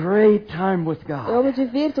preocupar? a great time with Eu God me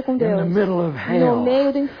divirto com in the Deus middle of no hell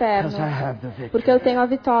meio do because inferno, I have the porque eu victory. tenho a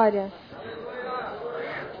vitória.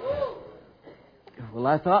 Well,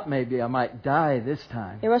 I thought maybe I might die this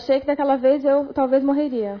time. Eu achei que daquela vez eu talvez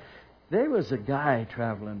morreria. There was a guy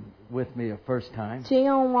traveling with me a first time.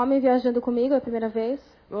 Tinha um homem viajando comigo a primeira vez.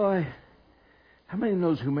 Boy, how many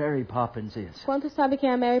knows who Mary Poppins is? Quantos sabe quem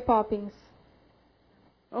é Mary Poppins?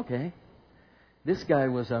 Okay. This guy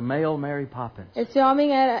was a male Mary Poppins. Esse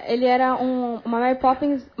homem era uma Mary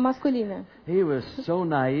Poppins masculina. He was so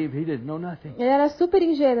naive, he didn't know nothing. Ele era super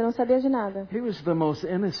ingênuo, não sabia de nada. He was the most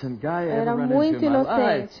innocent guy I Era ever run muito into in my life.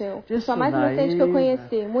 inocente. A Just pessoa so mais inocente que eu naive.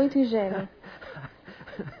 conheci. Muito ingênuo.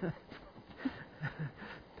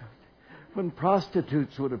 When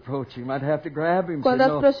prostitutes would approach him, I'd have to grab him and Quando say,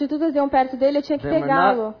 as no, prostitutas iam perto dele, eu tinha que them are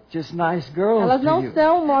pegá-lo. not just nice girls Elas to não you.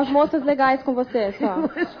 são as moças legais com você, He só.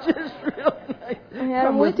 was just real nice. Era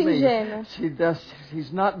Come muito with me. ingênua.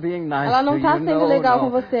 He's not being nice Ela não to está you. sendo No, legal no. com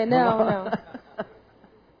você. Não, não.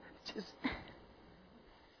 Just-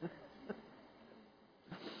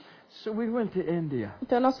 So we went to India.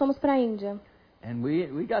 Então nós fomos para a Índia. And we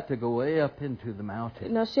got to go way up into the mountain,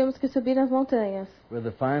 Nós tínhamos que subir nas montanhas. where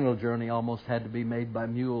the final journey almost had to be made by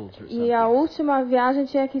mules or E a something. última viagem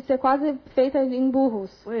tinha que ser quase feita em burros.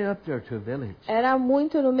 Way up there to a village. Era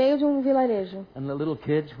muito no meio de um vilarejo. And the little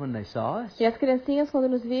kids, when they saw us, E as criancinhas, quando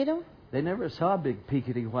nos viram, they never saw big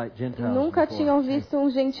peakedy white Gentiles nunca before. tinham visto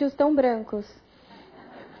uns gentios tão brancos.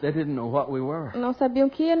 They didn't know what we were. Não sabiam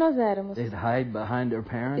que nós éramos. They'd hide behind their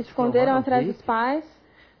parents for a Esconderam while, atrás peek. dos pais.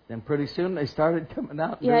 Then pretty soon they started coming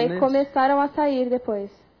out E doing aí this. começaram a sair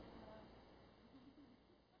depois.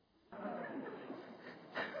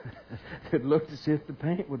 Could look to see if the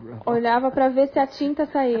paint would rub off. Olhava para ver se a tinta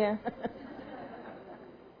saía.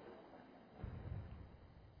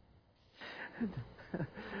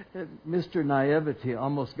 Mr. Naivety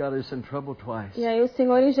almost got us in trouble twice. E aí o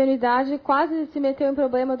senhor Ingenuidade quase se meteu em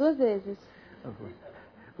problema 2 vezes.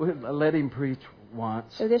 We let him preach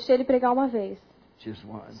once, Eu deixei ele pregar uma vez. just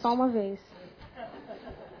once. Só uma vez.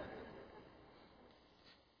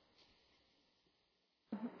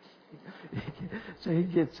 So he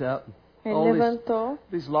gets up. Ele All levantou.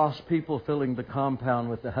 these lost people filling the compound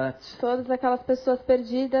with the huts. Todas aquelas pessoas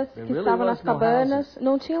perdidas There que really estavam was nas no cabanas.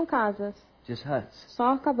 Não tinham casas. Just huts.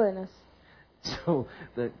 Só cabanas. So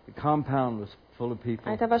the compound was full of people.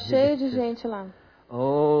 Aí estava cheio de gente lá.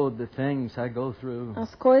 Oh, the things I go through.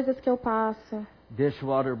 As coisas que eu passo.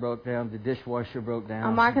 Dishwater broke down. The dishwasher broke down.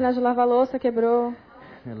 A máquina de lavar louça quebrou.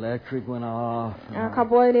 Electric went off.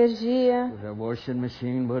 Acabou a energia. The washing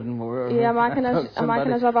machine wouldn't work. E a máquina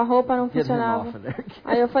de lavar roupa não Get him funcionava. off of there.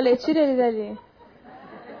 Aí eu falei, tira ele dali.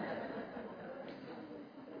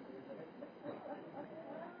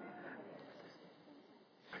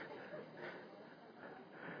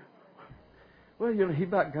 Well, you know, he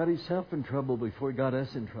about got himself in trouble before he got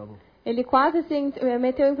us in trouble. Ele quase se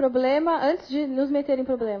meteu em problema antes de nos meter em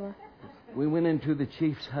problema. We went into the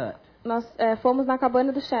chief's hut. Nós fomos na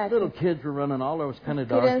cabana do chefe. Little kids were running all over. It was kind of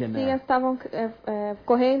dark in there. Criancinhas estavam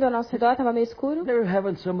correndo ao nosso redor, estava meio escuro. They were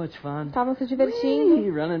having so much fun. Estavam se divertindo, Whee,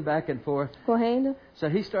 running back and forth. correndo. So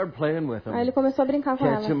he started playing with Aí ele them. começou a brincar com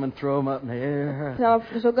Catch elas. them and throw them up in the air. Estava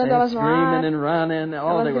jogando And elas no screaming ar. and running. Oh,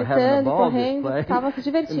 Elas they were having a gritando, ball just correndo, playing. estavam se And this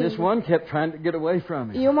divertindo. one kept trying to get away from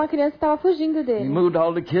E him. uma criança estava fugindo He dele. moved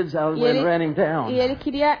all the kids out of the way and ran him down. E ele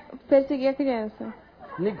queria perseguir a criança.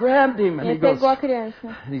 And he grabbed him E and he ele goes, pegou a criança.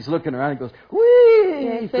 and he's looking around. He goes, whee!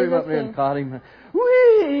 Yeah, He he threw him says up there that and caught him.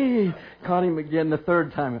 Whee! Caught him again the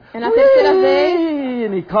third time. E na terceira Whee!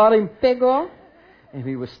 And he caught him. Pegou And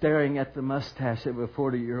he was staring at the mustache of a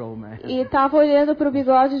 40-year-old man. e estava olhando para o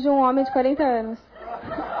bigode de um homem de 40 anos.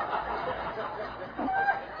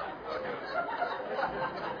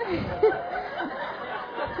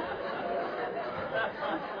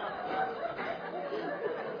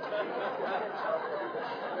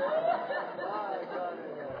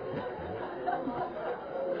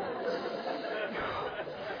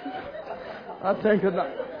 I'm thinking,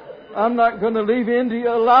 I'm not going to leave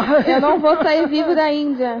India alive. Eu não vou sair vivo da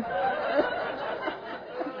Índia.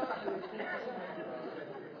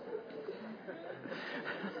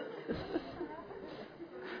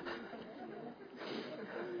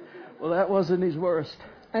 Well, that wasn't his worst.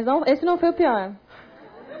 Mas não, esse não foi o pior.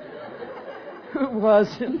 It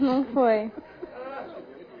wasn't. Não foi.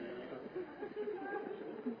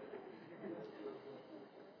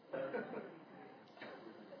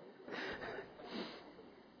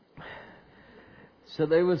 So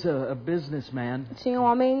there was a businessman, Tinha um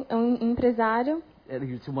homem, um empresário, and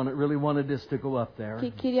he really wanted us to go up there.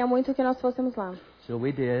 que queria muito que nós fôssemos lá. So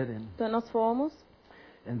we did, Então nós fomos.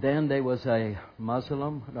 and then there was a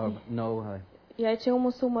Muslim, E aí tinha um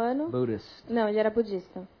muçulmano. Buddhist. Não, ele era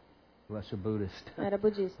budista. He was a Buddhist. Era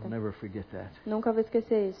budista. I'll never forget that. Nunca vou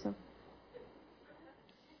esquecer isso.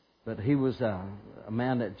 But he was a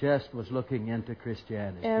man that just was looking into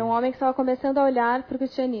Christianity. Era um homem que estava começando a olhar para o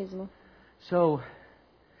cristianismo. So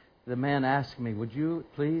the man asked me, "Would you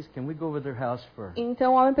please? Can we go over their house for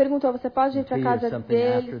Então o homem perguntou: você pode ir para a Tea or casa something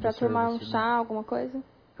after deles the para tomar um service, chá, alguma coisa?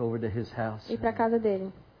 go over to his house?" Ir para a casa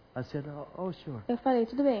dele. I said, "Oh, sure." Eu falei: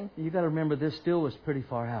 tudo bem. You got to remember, this still was pretty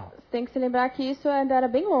far out, Você tem que se lembrar que isso ainda era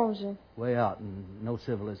bem longe. way out, and no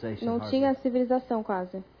civilization. Não hardly. tinha civilização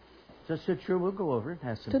quase. So I said, "Sure, we'll go over and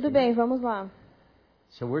have some Tudo tea." bem, vamos lá.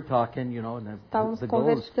 So we're talking, and Estávamos the goal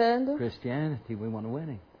is conversando. Christianity. We want to win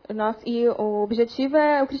him. E o objetivo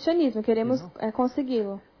é o cristianismo, queremos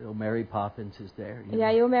consegui-lo. Little Mary Poppins is there. E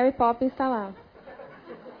aí o Mary Poppins está lá.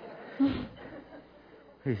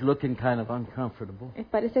 He's looking kind of uncomfortable. E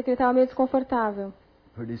parecia que ele estava meio desconfortável.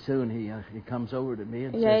 Pretty soon he comes over to me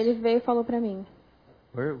and E aí says, ele veio e falou para mim: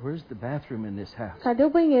 Where's the bathroom in this house? cadê o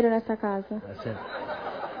banheiro nessa casa? I said,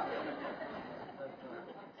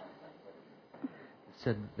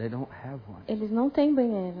 said, they don't have one. Eles não têm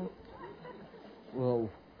banheiro. Well,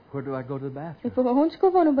 where do I go to the Ele bathroom? falou, onde que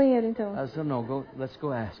eu vou no banheiro então? I said, no, let's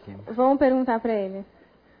go ask him. Vamos perguntar para ele.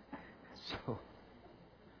 So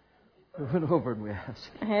we went over and we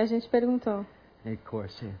asked. Aí a gente perguntou. And of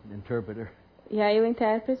course, the interpreter, E aí o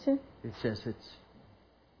intérprete it says it's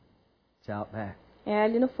out back. é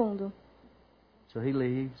ali no fundo. So he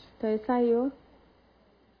leaves, Então ele saiu,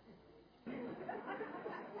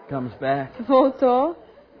 comes back, voltou,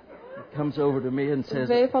 comes over to me and says,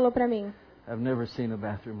 veio e falou para mim. I've never seen a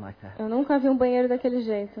bathroom like that. Eu nunca vi um banheiro daquele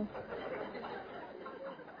jeito.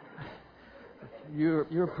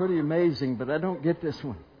 You're pretty amazing, but I don't get this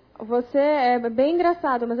one. Você é bem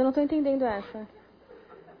engraçado, mas eu não estou entendendo essa.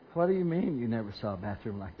 What do you mean you never saw a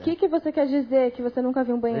bathroom like O that? que você quer dizer que você nunca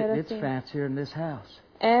viu um banheiro It's assim? fancier in this house.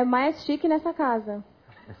 É mais chique nessa casa.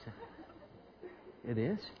 I said, it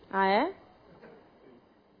is? Ah, é?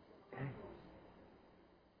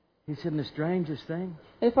 He said, the strangest thing,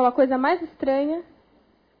 Ele falou a coisa mais estranha.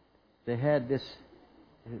 they had this,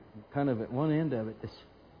 kind of at one end of it, this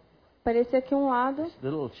Parecia que um lado,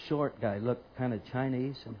 little short guy looked kind of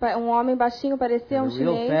Chinese and um homem baixinho parecia had um a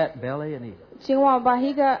real chinês. fat belly, and Tinha uma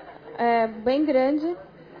barriga bem grande.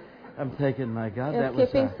 I'm thinking, my God, Eu that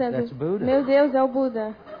fiquei was that's pensando, Buddha. meu Deus, é o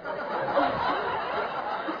Buda.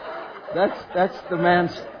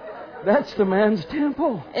 That's the man's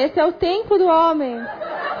temple. Esse é o templo do homem.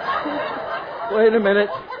 Wait a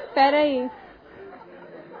minute. Espera aí.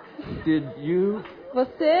 Did you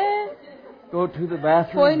Você go to the foi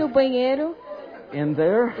bathroom no banheiro in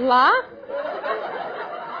there? lá?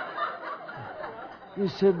 He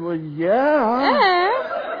said, well, yeah.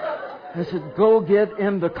 É. I said, go get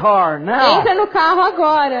in the car now. Entra no carro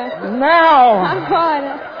agora. Now.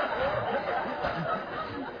 Agora.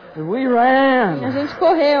 And we ran. A gente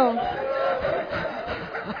correu.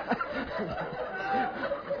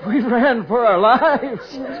 We ran for our lives.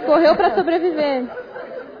 A gente correu para sobreviver.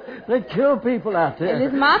 They kill people out Eles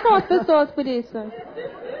there. matam as pessoas por isso.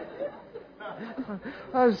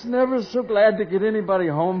 I was never so glad to get anybody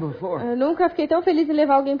home before. Eu nunca fiquei tão feliz em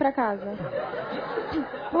levar alguém para casa.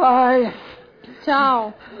 Bye.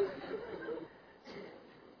 Tchau.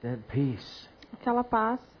 That peace, Aquela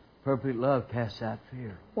paz. perfect love casts out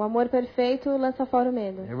fear. O amor perfeito lança fora o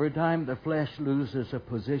medo. Every time the flesh loses a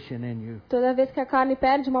position in you, Toda vez que a carne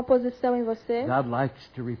perde uma posição em você, God likes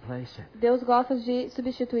to replace it Deus gosta de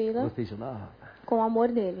substituí-la with His love, com o amor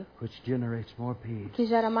dele, which generates more peace. que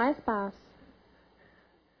gera mais paz.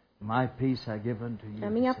 My peace I give unto you. A he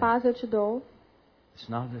minha said. paz eu te dou, It's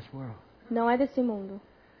not of this world. não é desse mundo.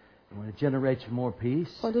 And when it generates more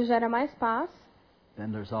peace, Quando gera mais paz,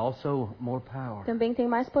 then there's also more power. também tem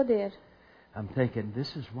mais poder. I'm thinking,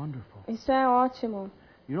 this is wonderful. Isso é ótimo.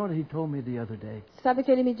 You know what He told me the other day? Sabe o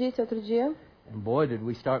que ele me disse outro dia? And boy, did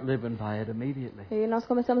we start living by it immediately. E nós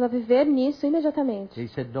começamos a viver nisso imediatamente. He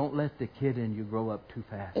said, don't let the kid in you grow up too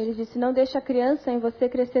fast. Ele disse, não deixe a criança em você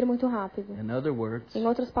crescer muito rápido. In other words, Em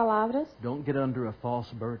outras palavras, don't get under a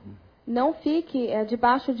false burden não fique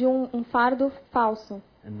debaixo de um fardo falso,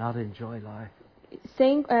 and not enjoy life.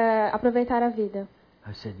 sem aproveitar a vida.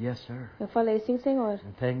 I said, yes, sir. Eu falei, sim, Senhor.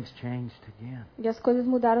 And things changed again. E as coisas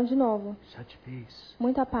mudaram de novo. Such peace.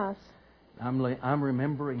 Muita paz. I'm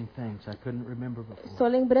remembering things I couldn't remember Estou before.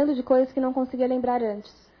 lembrando de coisas que não conseguia lembrar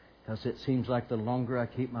antes. Because it seems like the longer I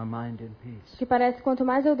keep my mind in peace, Que parece que quanto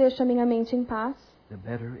mais eu deixo a minha mente em paz, the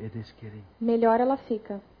better it is getting. melhor ela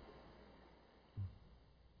fica.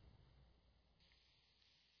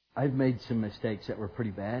 I've made some mistakes that were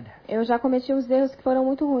pretty bad, Eu já cometi uns erros que foram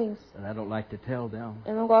muito ruins. but I don't like to tell them.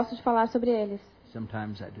 Eu não gosto de falar sobre eles.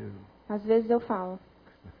 Sometimes I do. Às vezes eu falo.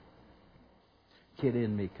 Kid in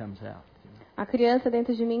me comes out. A criança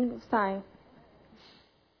dentro de mim sai.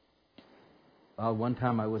 One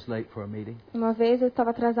time I was late for a meeting. Uma vez eu estava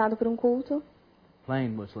atrasado para um culto.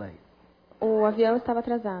 Plane was late. O avião estava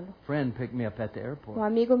atrasado. Friend picked me up at the Um airport.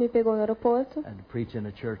 amigo me pegou no aeroporto. I had to preach in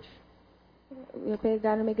a church. Eu ia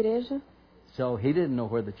pegar numa igreja. So he didn't know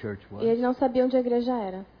where the church was. E ele não sabia onde a igreja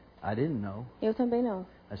era. I didn't know. Eu também não.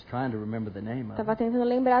 I was trying to remember the name of Estava it. tentando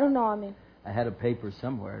lembrar o nome. I had a paper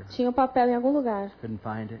somewhere. Tinha um papel em algum lugar. Couldn't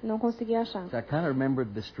find it. Não conseguia achar. So I kind of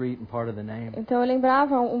remembered the street and part of the name. Então eu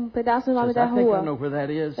lembrava um pedaço do nome Says, da I think I rua. know where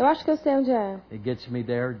that is. Eu acho que eu sei onde é. It gets me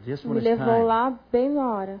there just when Me it's levou time. lá bem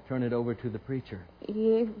na hora. Turn it over to the preacher.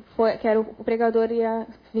 E foi que era o pregador ia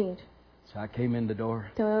vir. So I came in the door.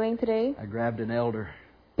 Então eu entrei, I grabbed an elder.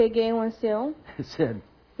 peguei um ancião I said,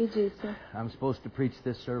 e disse: I'm supposed to preach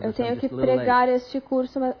this eu service. tenho I'm que just a little late. pregar este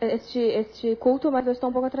culto, mas eu estou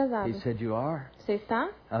um pouco atrasado. He said, you are? Você está?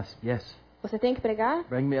 I said, yes. Você tem que pregar?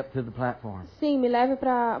 Bring me up to the platform. Sim, me leve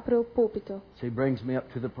para o púlpito. So he brings me up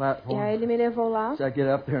to the E platform. aí ele me levou lá. So I get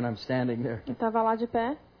up there and I'm standing there. Eu estava lá de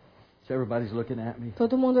pé. So everybody's looking at me.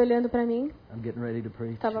 Todo mundo olhando para mim. I'm getting ready to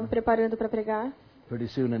preach. Estava me preparando para pregar. Pretty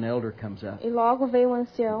soon an elder comes up. E logo veio um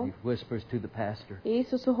ancião He whispers to the pastor. e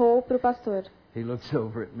sussurrou para o pastor. He looks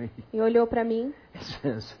over at me. E olhou para mim He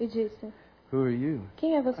says, e disse: "Who are you?"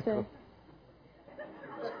 Quem é você?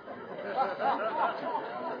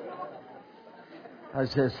 I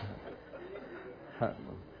says,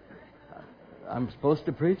 "I'm supposed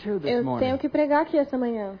to preach here this Eu morning." tenho que pregar aqui essa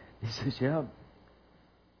manhã. He says, "Yeah.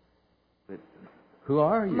 But who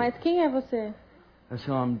are you?" Mas quem é você? I said,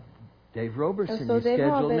 "I'm Dave Roberson. Eu sou You Dave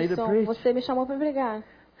scheduled me to Robertson. preach." Você me chamou para pregar.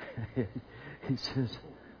 He says,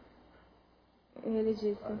 E ele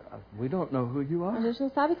disse: "We don't know who you A are." gente não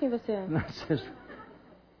sabe quem você é. And I says,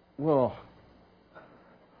 "Well,"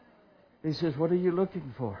 he says, "What are you looking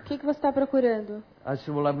for?" O que você está procurando? I said,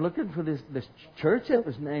 "Well, I'm looking for this church that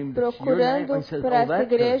was named your name." Procurando He says, por "Oh, essa that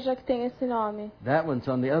church. igreja que tem esse nome. That one's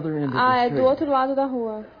on the other end of Ah, the é street." do outro lado da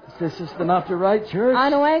rua. This is not the right church. Ah,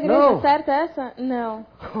 não é a igreja No. certa essa? Não.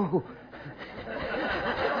 Oh.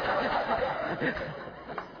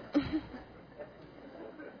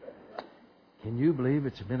 Can you believe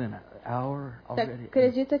it's been an hour Você already?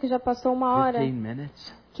 acredita que já passou uma hora? 15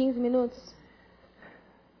 minutes? 15 minutos?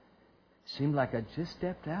 Seemed like I just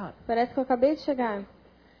stepped out. Parece que eu acabei de chegar.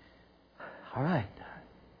 All right.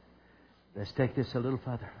 Let's take this a little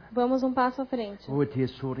further. Vamos um passo à frente. Oh, tia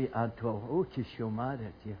sori ato. Oh, tia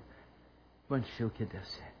shomada tia.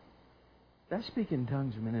 Banshukidase. Did I speak in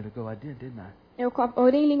tongues a minute ago? I did, didn't I? Eu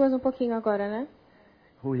orei em línguas um pouquinho agora, né?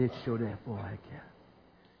 Oh, it showed up. Boy,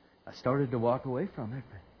 I started to walk away from it.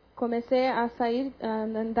 Comecei a sair, a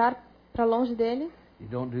andar para longe dele. You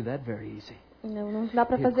don't do that very easy. Não dá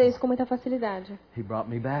para fazer isso com muita facilidade. He brought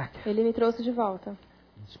me back. Ele me trouxe de volta.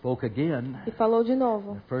 Spoke again. E falou de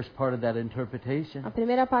novo. The first part of that interpretation A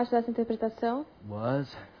primeira parte dessa interpretação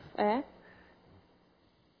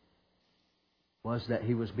was that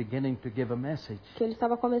he was beginning to give a message. que ele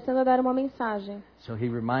estava começando a dar uma mensagem. So he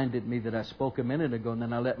reminded me that I spoke a minute ago, and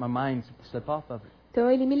then I let my mind slip off of it. Então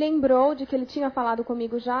ele me lembrou de que ele tinha falado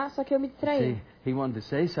comigo já, só que eu me distraí. See, he wanted to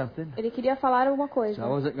say something, Ele queria falar alguma so coisa. I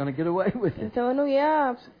wasn't going to get away with it. Então eu não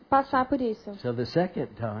ia passar por isso. So the second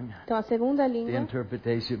tongue, Então a segunda the língua,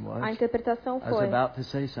 interpretation a was, interpretação I was foi: about to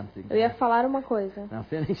say something. eu ia falar uma coisa. Now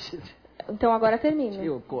finish it. Então agora termino.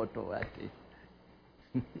 Tio koto aqui.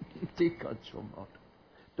 Tikotsumoto.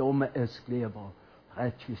 Toma escrevo.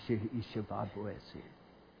 Rachisi ishivabuesi.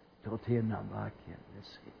 Totina makia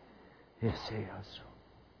nisi. Esse aso.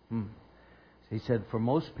 He said, for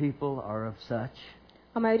most people are of such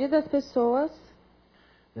A maioria das pessoas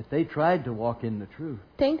that they tried to walk in the truth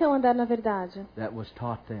tentam andar na verdade. that was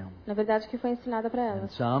taught them. Na verdade que foi ensinada para And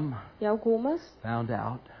elas. some E algumas found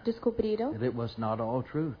out descobriram that it was not all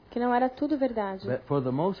truth. que não era tudo verdade. But for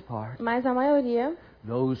the most part, Mas a maioria,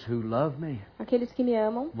 those who love me aqueles que me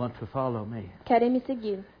amam, want to follow me. querem me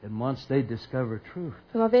seguir. And once they discover truth,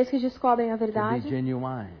 Uma vez que descobrem a to be verdade,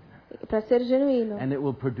 genuine, para ser genuíno, and it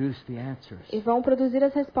will produce the answers. e vão produzir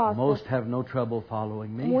as respostas. Most have no trouble following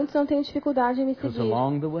me Muitos não têm dificuldade em me because seguir,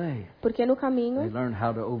 along the way porque no they caminho learn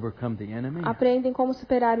how to overcome the enemy, aprendem como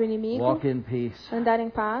superar o inimigo, walk in peace, andar em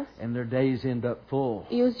paz, and their days end up full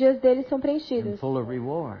e os dias deles são and preenchidos full of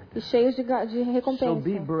reward. e cheios de So recompensa.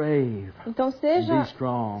 be brave Então and seja be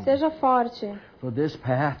strong, forte, for this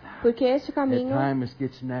path porque este at caminho, times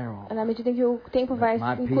gets narrow. na medida em que o tempo vai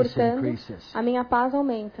My peace encurtando, increases. a minha paz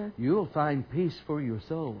aumenta. You'll find peace for your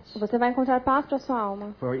souls. Você vai encontrar paz para sua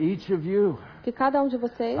alma. For each of you, Que cada um de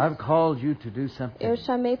vocês, I've called you to do something. eu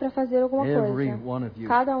chamei para fazer alguma Every coisa. one of you.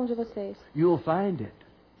 Cada um de vocês. You'll find it.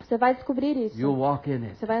 Você vai descobrir isso. You'll walk in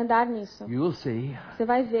it. Você vai andar nisso. You'll see. Você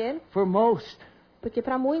vai ver, For most porque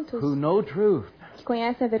para muitos who know truth que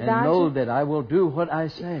conhecem a and know verdade, that I will do what I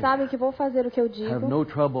say, sabem que vou fazer o que eu have digo, no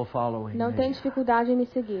trouble following não tem me. dificuldade em me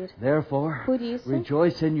seguir. Therefore, Por isso,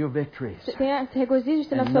 rejoice in your victories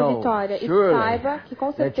regozije-se na and sua know vitória e surely saiba que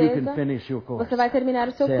com that you can certeza finish your course. você vai terminar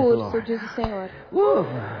o seu Saith the curso, Lord. diz o Senhor. Woo.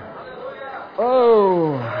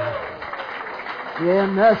 Oh,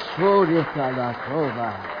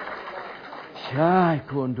 Yenasorikalakova. Shai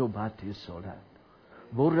kondo batisola.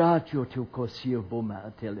 Borracho tu kosio boma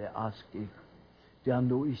atele aski.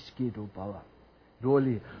 Jando iskido bala.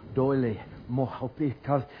 Dole mohopi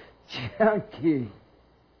kal chanki.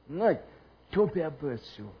 Ngai tope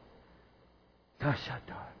abesu.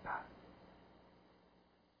 Kashatarba.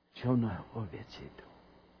 Shona ovechito.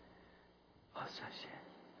 Osashe.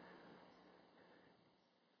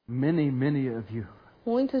 Many of you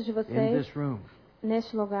Muitos de in vocês this room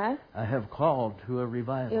Neste lugar, I have called to a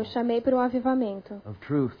revival eu chamei para um avivamento of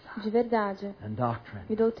truth de verdade and doctrine,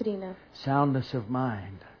 e doutrina. soundness of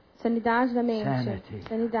mind, Sanidade da mente. Sanity.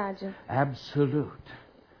 Sanidade. absolute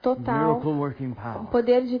Total. miracle working power.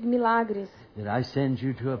 Poder de milagres. Did I send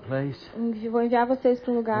you to a place? Vou enviar vocês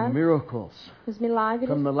para um The lugar. miracles Os milagres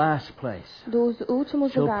from the last place dos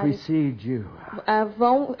últimos shall lugares precede you.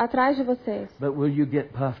 Vão atrás de vocês. But will you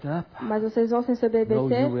get puffed up? Mas vocês vão se No,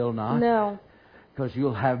 ensoberbecer? you will not. Não, Because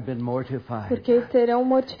you'll have been mortified, porque serão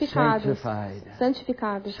mortificados, sanctified,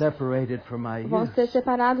 santificados. separated from my Vão ser use.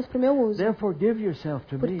 separados para o meu uso. Therefore, give yourself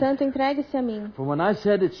to me. Portanto, entregue-se a mim. For when I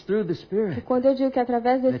said it's through the Que Spirit quando eu digo que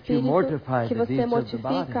através do that you Espírito mortify que the você deeds of the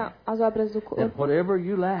mortifica body, as obras do that corpo, whatever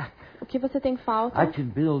you lack, o que você tem falta, I can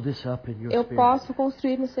build this up in your eu spirit. posso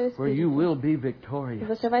construir no seu For you espírito. will be E victorious.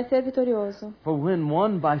 você vai ser vitorioso. For when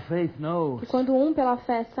one by faith knows E quando um pela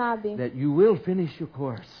fé sabe that you will finish your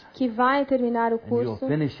course que vai terminar o and you'll curso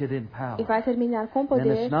finish it in e power, vai terminar com then it's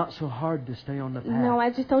poder, not so hard to stay on the não path. é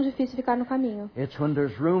de tão difícil ficar no caminho. It's when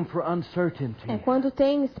there's room for uncertainty É quando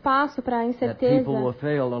tem espaço para that people will incerteza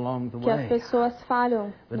fail along the que as way. pessoas falham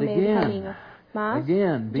no But meio do again, caminho. Mas,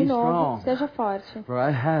 Again, de be novo, strong. seja forte. For I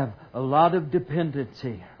have a lot of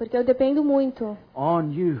dependency Porque eu dependo muito on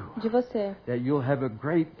you de você. that you'll have a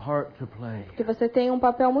great part to play Que você tem um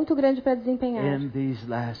papel muito grande para desempenhar in these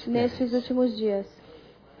last nestes days. últimos dias.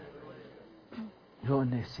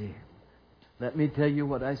 Jonesi. Let me tell you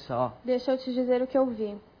what I saw. Deixa eu te dizer o que eu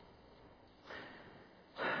vi.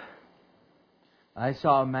 I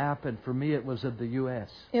saw a map, and for me it was of the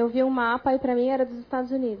U.S. Eu vi um mapa e para mim era dos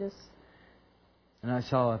Estados Unidos. And I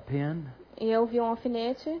saw a pen E eu vi um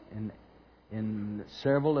alfinete in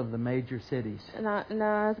several of the major cities.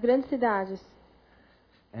 nas grandes cidades.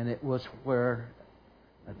 And it was where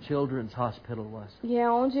a children's hospital was. E é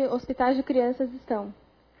onde hospitais de crianças estão.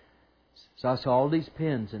 So I saw all these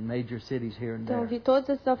pens in major cities here and Então eu there. vi todos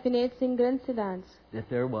esses alfinetes em grandes cidades. That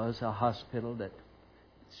there was a hospital that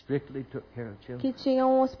strictly took care of children. Que tinha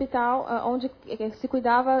um hospital onde se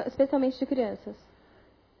cuidava especialmente de crianças.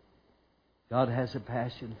 God has a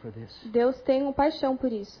passion for this. Deus tem uma paixão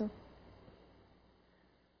por isso.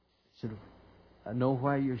 So I know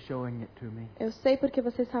why you're showing it to me. Eu sei porque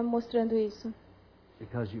você está me mostrando isso.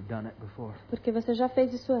 Because you've done it before. Porque você já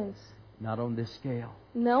fez isso antes. Not on this scale.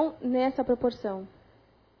 Não nessa proporção.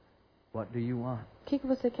 What do you want? O que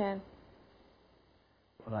você quer?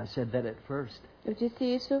 Well, I said that at first. Eu disse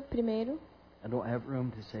isso primeiro. I don't have room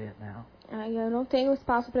to say it now. E eu não tenho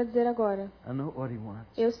espaço para dizer agora. I know what He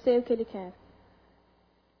wants. Eu sei o que Ele quer.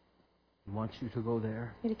 He wants you to go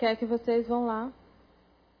there Ele quer que vocês vão lá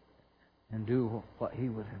and do what He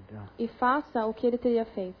would have done. e façam o que Ele teria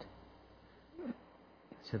feito.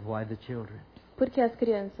 He said, why the children? Por que as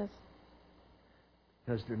crianças?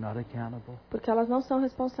 Because they're not accountable. Porque elas não são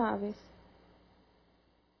responsáveis.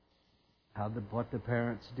 What the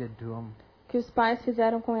parents did to them, O que os pais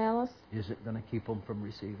fizeram com elas is it going to keep them from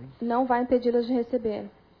receiving? não vai impedi-las de receber.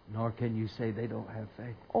 Nor can you say they don't have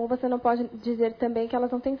faith. Ou você não pode dizer também que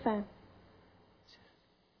elas não têm fé.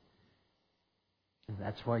 And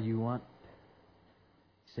that's why you want?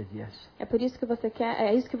 He said, yes. É por isso que você quer?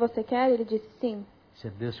 É isso que você quer? Ele disse sim. He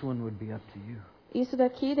said, this one would be up to you. Isso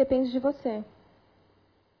daqui depende de você. He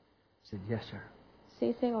said, yes, sir.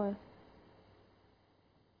 Sim, Senhor.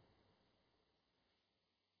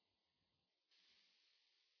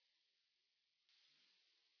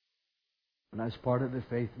 When I was part of the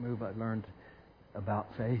faith move, I learned about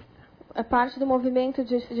faith. É parte do movimento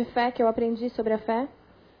de fé que eu aprendi sobre a fé.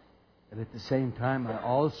 But at the same time, I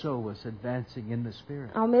also was advancing in the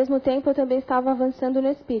Spirit. Ao mesmo tempo, eu também estava avançando no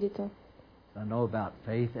Espírito. I know about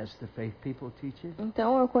faith as the faith people teach it.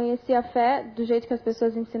 Então, eu conheci a fé do jeito que as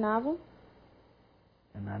pessoas ensinavam.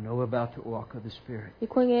 And I know about the walk of the Spirit, E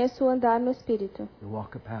conheço o andar no Espírito, the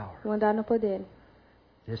walk of power. o andar no poder.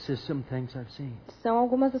 This is some things I've seen. São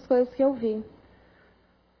algumas das coisas que eu vi.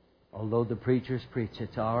 Although the preachers preach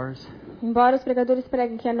it's ours, Embora os pregadores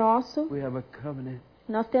preguem que é nosso, we have a covenant.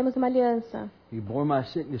 nós temos uma aliança. You bore my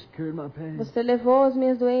sickness, cured my pain. Você levou as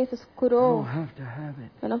minhas doenças, I curou. don't have to have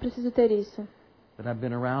it. Eu não preciso ter isso. But I've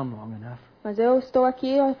been around long enough. Mas eu estou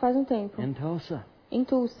aqui faz um tempo. In Tulsa, Em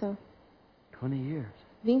Tulsa. 20 years.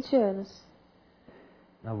 20 anos.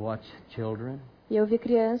 I've watched children, E eu vi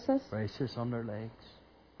crianças braces on their legs,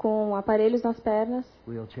 com aparelhos nas pernas,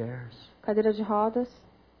 wheelchairs, cadeira de rodas,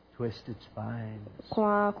 twisted spines, com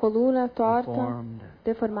a coluna torta, deformed,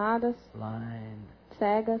 deformadas, blind.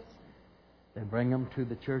 cegas. They bring them to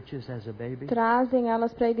the churches as a baby. Trazem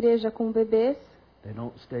elas para a igreja com bebês They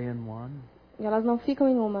don't stay in one. e elas não ficam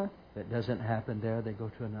em uma. If it doesn't happen there, they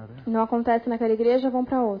go to another. Não acontece naquela igreja, vão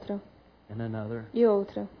para outra. and another. e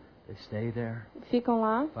outra. They stay there Ficam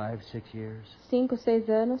lá 5, 6 years. 5, 6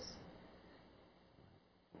 anos.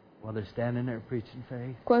 While they're standing there preaching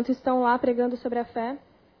faith, Enquanto estão lá pregando sobre a fé,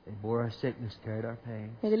 they bore our sickness, carried our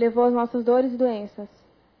pain. Ele levou as nossas dores e doenças.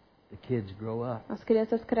 The kids grow up As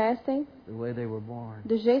crianças crescem the way they were born.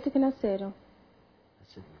 do jeito que nasceram. I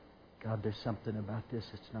said, God, there's something about this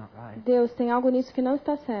that's not right. Deus, tem algo nisso que não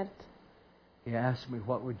está certo. He asked me,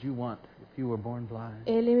 what would you want if you were born blind?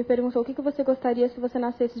 Ele me perguntou o que você gostaria se você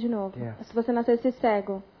nascesse de novo. Yeah. Se você nascesse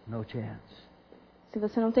cego. No chance. Se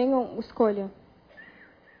você não tem escolha.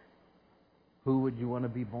 Who would you want to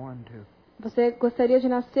be born to? Você gostaria de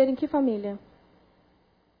nascer em que família?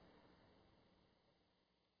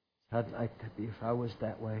 I'd like to be, if I was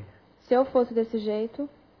that way, Se eu fosse desse jeito,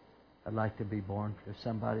 I'd like to be born for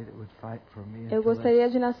somebody that would fight for me. eu gostaria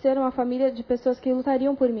de nascer numa família de pessoas que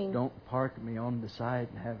lutariam por mim. Don't park me on the side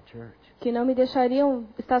and have church. Que não me deixariam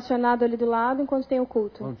estacionado ali do lado enquanto tem o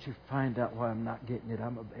culto. Won't you find out why I'm not getting it?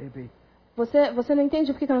 I'm a baby. Você não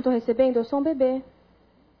entende por que eu não estou recebendo? Eu sou um bebê.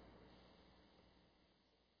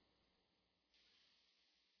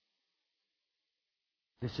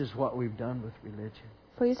 This is what we've done with religion.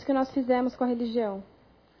 Foi isso que nós fizemos com a religião.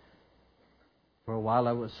 For a while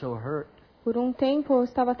I was so hurt. Por um tempo eu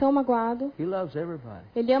estava tão magoado. He loves everybody.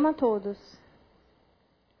 Ele ama todos.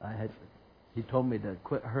 He told me to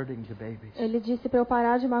quit hurting the babies. Ele disse para eu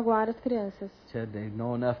parar de magoar as crianças. Said they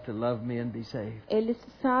know enough to love me and be saved. Eles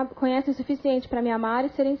conhecem o suficiente para me amar e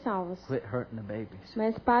serem salvos. Quit hurting the babies.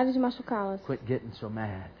 Mas pare de machucá-las. Quit getting so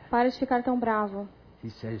mad. Pare de ficar tão bravo. He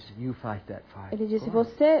says, you fight that fight. Ele disse, Go on.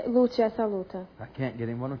 você lute essa luta. I can't get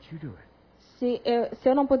him. Why don't you do it? Se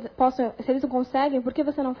eles não conseguem, por que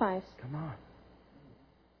você não faz? Come on.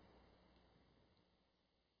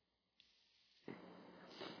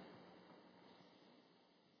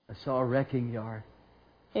 I saw a wrecking yard.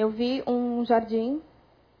 Eu vi um jardim.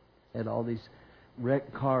 Had all these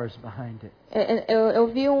wrecked cars behind it. Eu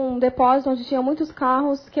vi um depósito onde tinha muitos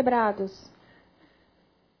carros quebrados.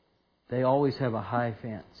 They always have a high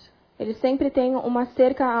fence, Eles sempre têm uma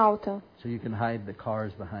cerca alta so you can hide the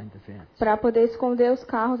cars behind the fence para poder esconder os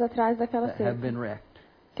carros atrás daquela that have cerca. been wrecked.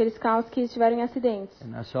 Aqueles carros que estiveram em acidentes.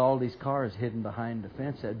 And I saw all these cars hidden behind the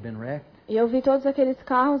fence that had been wrecked. E eu vi todos aqueles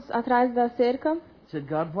carros atrás da cerca. I said,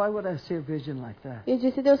 God, why would I see a vision like that? E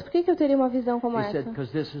disse, Deus, por que eu teria uma visão como He said, essa? because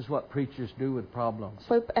this is what preachers do with problems.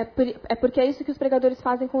 É porque é isso que os pregadores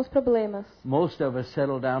fazem com os problemas. Most of us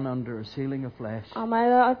settle down under a ceiling of flesh A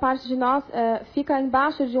maior parte de nós fica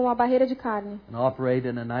embaixo de uma barreira de carne. and operate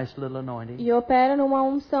in a nice little anointing. E opera numa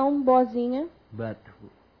unção boazinha. But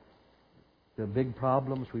the big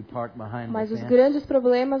problems we park behind Mas the os fence. grandes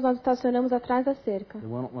problemas nós estacionamos atrás da cerca. We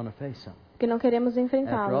don't want to face them. Porque não queremos After all,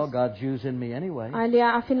 enfrentá-los. God's using me anyway.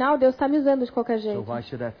 Afinal, Deus está me usando de qualquer So jeito. why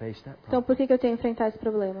should I face that Então problem? por que eu tenho que enfrentar esse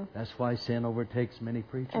problema? That's why sin overtakes many É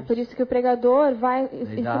preachers. por isso que o pregador vai em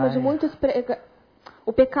cima de die. muitos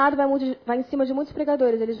o pecado vai em cima de muitos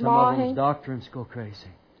pregadores. Eles Some of morrem. them's doctrines go crazy.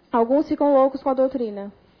 Alguns ficam loucos com a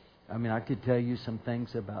doutrina. I mean, I could tell you some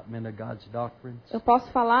things about men of God's doctrines. Eu posso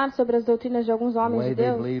falar sobre as doutrinas de alguns The homens way de they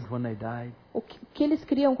Deus. believed when they died, O que eles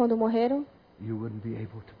criam quando morreram, you wouldn't be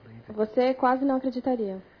able to believe it. você quase não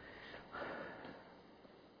acreditaria.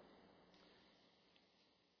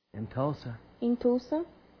 In Tulsa, Em Tulsa,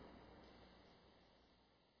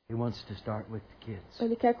 he wants to start with the kids.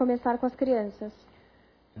 ele quer começar com as crianças.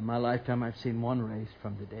 In my lifetime, I've seen one raised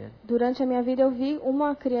from the dead, Durante a minha vida eu vi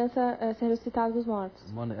uma criança ser ressuscitada dos mortos.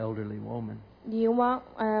 one elderly woman. E uma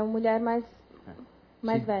mulher mais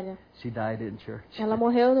Sim. velha. She died in church. Ela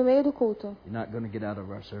morreu no meio do culto. You're not going to get out of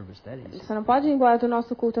our service that easy. Você não pode ir embora do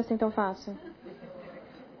nosso culto assim tão fácil.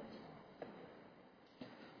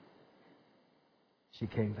 She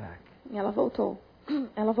came back. E ela voltou.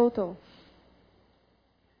 Ela voltou.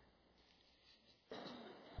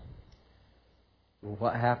 Well,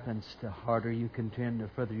 what happens the harder you contend, the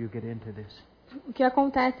further you get into this? O que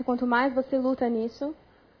acontece quanto mais você luta nisso,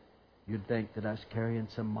 You'd think that I was carrying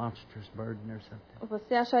some monstrous burden or something.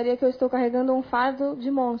 você acharia que eu estou carregando um fardo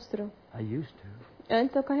de monstro. I used to,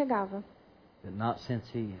 Antes eu carregava, but not since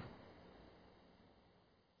he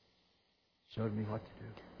showed me what to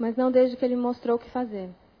do. mas não desde que ele me mostrou o que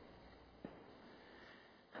fazer.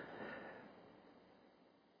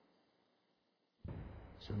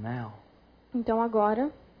 So now Então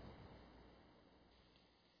agora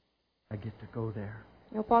I get to go there.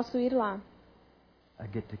 eu posso ir lá, I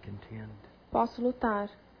get to contend. posso lutar,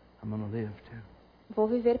 I'm going to live too. vou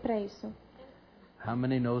viver para isso. How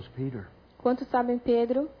many knows Peter? Quantos sabem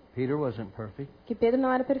Pedro? Peter wasn't perfect. Que Pedro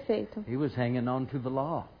não era perfeito. He was hanging on to the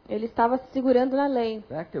law. Ele estava se segurando na lei. In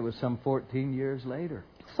fact, it was some 14 years later.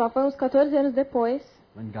 Só foi uns 14 anos depois,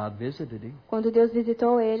 when God visited him, quando Deus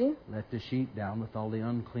visitou ele, let the sheep down with all the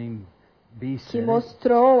unclean beasts que in it.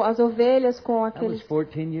 mostrou as ovelhas com That was aqueles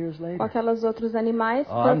 14 years com later. aqueles outros animais.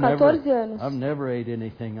 Oh, Foram 14 anos. I've never ate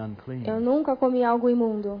anything unclean. Eu nunca comi algo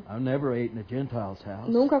imundo. I've never ate in a Gentile's house.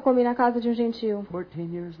 Nunca comi na casa de um gentil. 14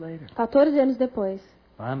 years later. 14 anos depois.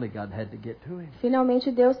 Finally, God had to get to him.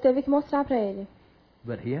 Finalmente Deus teve que mostrar para ele.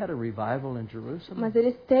 But he had a revival in Jerusalem. Mas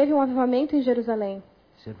ele teve um avivamento em Jerusalém,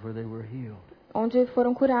 He said where they were healed. onde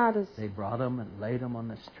foram curados. They brought them and laid them on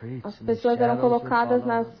the streets. As and the pessoas eram shadows would colocadas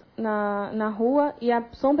follow them. na rua e a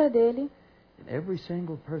sombra dele, And every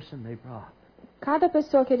single person they brought cada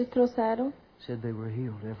pessoa que eles trouxeram, said they were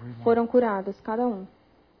healed. Everyone. foram curados. Cada um.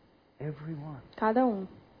 Everyone. Cada um.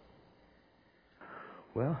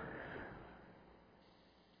 Well,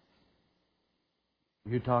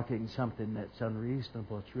 you're talking something that's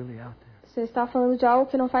unreasonable. It's really out there. Você está falando de algo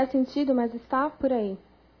que não faz sentido, mas está por aí.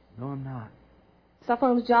 No, I'm not. Está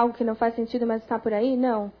falando de algo que não faz sentido, mas está por aí?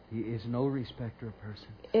 Não. He is no respecter of persons.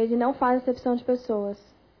 Ele não faz acepção de pessoas.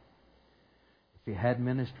 If he had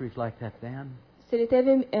ministries like that then, Se ele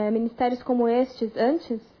teve ministérios como estes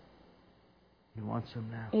antes, he wants them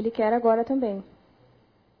now. ele quer agora também.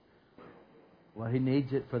 Well, he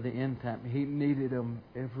needs it for the end time. He needed them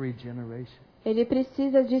every generation. Ele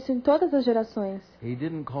precisa disso em todas as gerações. He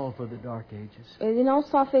didn't call for the dark ages. Ele não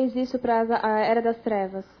só fez isso para a era das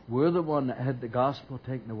trevas. We're the one that had the gospel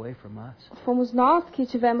taken away from us. Fomos nós que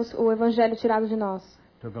tivemos o evangelho tirado de nós.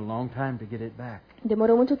 Took a long time to get it back.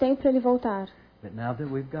 Demorou muito tempo para ele voltar. But now that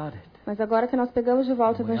we've got it, Mas agora que nós pegamos de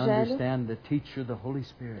volta o we evangelho understand the teacher, the Holy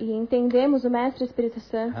Spirit. e entendemos o Mestre Espírito How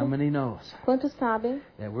Santo, many knows quantos sabem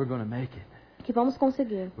that we're going to make it? que vamos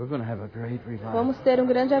conseguir? We're going to have a great revival. Vamos ter um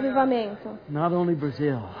grande avivamento. Not only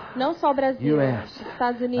Brazil, Não só o Brasil, US,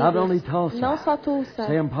 Estados not only Unidos, Tulsa, não só Tulsa,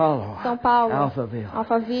 São Paulo, São Paulo, Alphaville.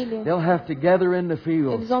 Alphaville. They'll have to gather in the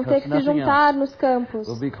fields Eles vão ter because que se nothing juntar else nos campos,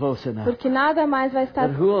 will be close enough. porque nada mais vai estar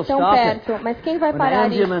But who will tão stop it? perto. Mas quem vai When parar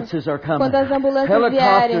isso? ambulances are coming, Quando as ambulâncias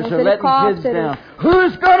vierem, os helicopters are letting kids helicópteros, down.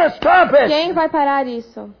 Who's going to stop it? quem vai parar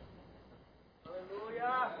isso?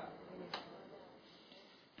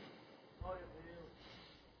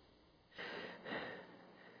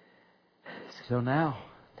 So now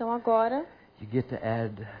Então agora you get to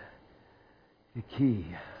add the key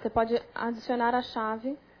você pode adicionar a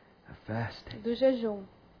chave of fasting. do jejum.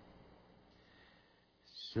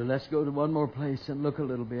 So let's go to one more place and look a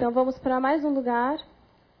little bit. Então vamos para mais um lugar,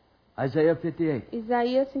 Isaiah 58.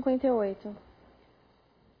 Isaías 58.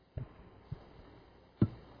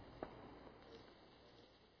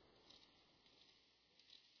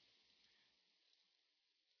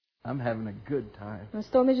 I'm having a good time. Eu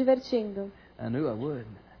estou me divertindo. I knew I would.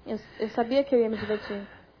 Eu sabia que eu ia me divertir.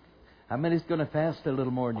 How many's going to fast a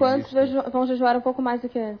little more than you Quantos used to? vão jejuar um pouco mais do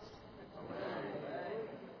que antes?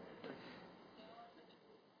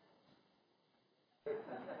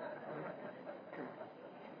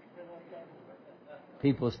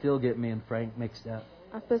 People still get me and Frank mixed up.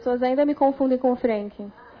 As pessoas ainda me confundem com o Frank.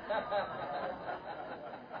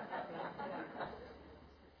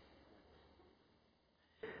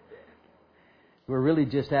 We're really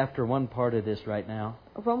just after one part of this right now.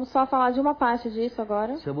 Vamos só falar de uma parte disso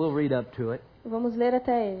agora. So we'll read up to it, Vamos ler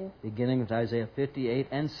até ele. beginning with Isaiah 58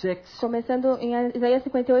 and 6. Começando em Isaías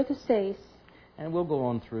 58, 6. And we'll go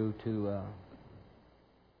on through to,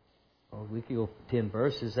 we could go 10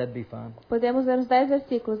 verses, that'd be fun. Podemos ler uns 10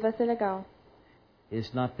 versículos, vai ser legal.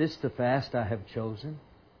 Is not this the fast I have chosen?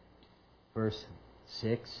 Verse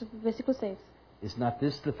 6. Versículo 6. Is not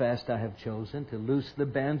this the fast I have chosen? To loose the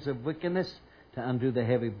bands of wickedness, to undo the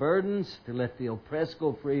heavy burdens, to let the oppressed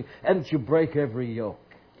go free, and to break every yoke.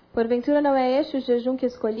 Porventura não é este o jejum que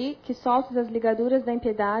escolhi, que soltes as ligaduras da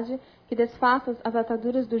impiedade, que desfaças as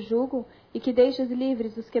ataduras do jugo, e que deixes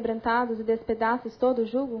livres os quebrantados e despedaces todo o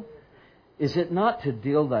jugo? Is it not to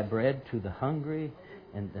deal thy bread to the hungry,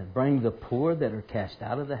 and bring the poor that are cast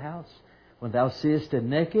out of the house? When thou seest the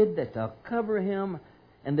naked, that thou cover him,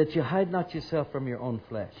 and that you hide not yourself from your own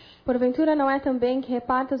flesh. Porventura não é também que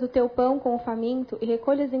repartas o teu pão com o faminto, e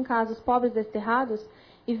recolhas em casa os pobres desterrados,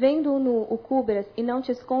 e vendo-o nu o cubras, e não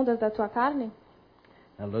te escondas da tua carne?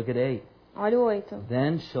 Now look at 8. Olha o 8.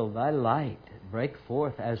 Then shall thy light break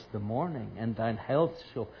forth as the morning, and thine health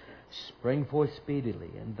shall spring forth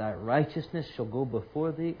speedily, and thy righteousness shall go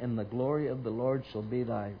before thee, and the glory of the Lord shall be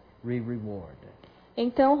thy reward.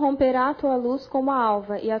 Então romperá a tua luz como a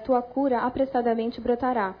alva, e a tua cura apressadamente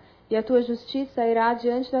brotará, e a tua justiça irá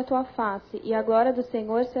diante da tua face, e a glória do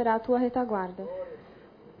Senhor será a tua retaguarda.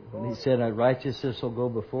 He said, righteousness will go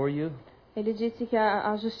before you. Ele disse que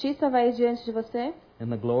a justiça vai ir diante de você and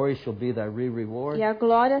the glory shall be thy reward. e a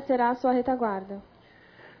glória será a sua retaguarda.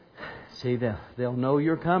 See, they'll know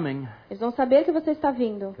you're coming, Eles vão saber que você está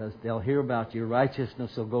vindo, because they'll hear about your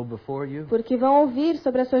righteousness will go before you, porque vão ouvir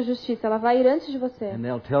sobre a sua justiça. Ela vai ir antes de você. and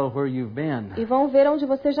they'll tell where you've been, E vão ver onde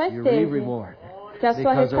você já your esteve, reward, que é a sua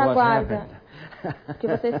because of what retaguarda, happened. que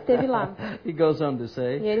você esteve lá. He goes on to E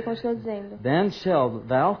say, ele continua dizendo: then shall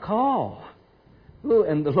thou call,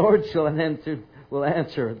 and the Lord will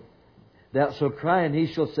answer. Thou shalt cry, and he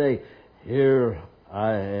shall say, Here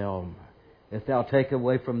I am. If thou take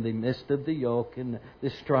away from the midst of the yoke, and the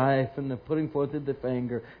strife, and the putting forth of the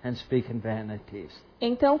finger, and speaking vanities.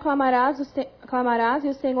 Então clamarás e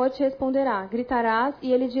o Senhor te responderá. Gritarás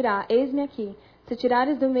e ele dirá: Eis-me aqui. Se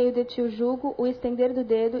tirares do meio de ti o jugo, o estender do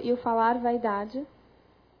dedo e o falar vaidade.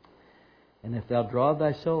 And if thou draw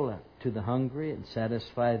thy soul to the hungry, and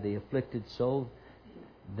satisfy the afflicted soul,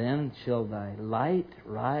 then shall thy light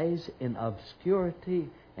rise in obscurity,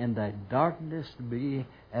 and thy darkness be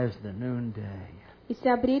as the noonday. E se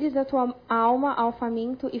abrires a tua alma ao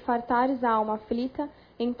faminto e fartares a alma aflita,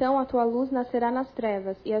 então a tua luz nascerá nas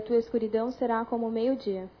trevas, e a tua escuridão será como o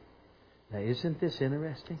meio-dia. Now, isn't this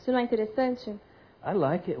interesting? Isso não é interessante? I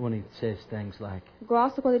like it when he says things like,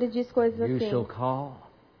 Gosto quando ele diz coisas You shall assim. call,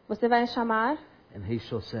 Você vai chamar and he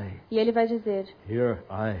shall say, e ele vai dizer: Here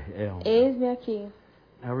I am. Eis-me aqui.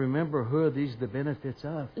 Now remember, who are these the benefits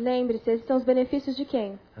of? Lembre-se, esses são os benefícios de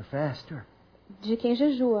quem? A faster, De quem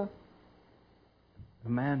jejua. a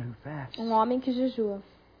man who fasts. Um homem que jejua.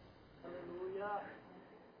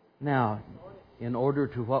 Now, in order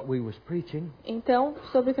to what we was preaching, Então,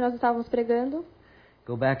 sobre o que nós estávamos pregando,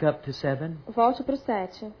 go back up to 7. volte para o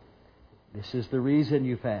 7. This is the reason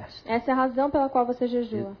you fast. Essa é a razão pela qual você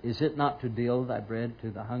jejua. Is it not to deal thy bread to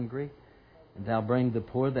the hungry, and thou bring the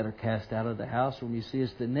poor that are cast out of the house, when you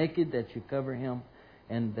seest the naked, that you cover him,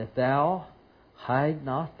 and that thou hide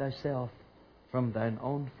not thyself from thine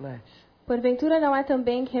own flesh? Porventura não é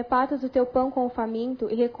também que repartas o teu pão com o faminto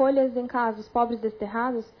e recolhas em casa os pobres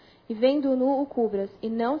desterrados, e vendo nu o cubras, e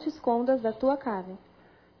não te escondas da tua carne.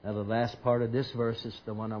 Now the last part of this verse is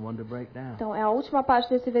the one I want to break down. Então, é a última parte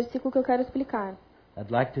desse versículo que eu quero explicar. I'd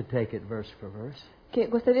like to take it verse for verse,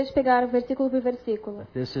 Gostaria de pegar versículo por versículo, but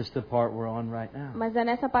this is the part we're on right now. mas é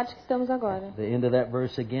nessa parte que estamos agora. The end of that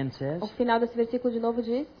verse again says, O final desse versículo de novo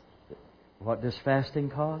diz: what does fasting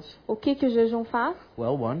cause? o que o jejum faz?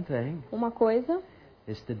 Well, one thing Uma coisa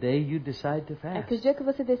is the day you decide to é fast. que o dia que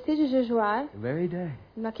você decide jejuar, The very day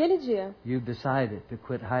naquele dia, you've decided to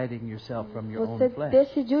quit hiding yourself from your você own flesh.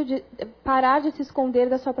 decidiu parar de se esconder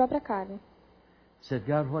da sua própria carne. Said,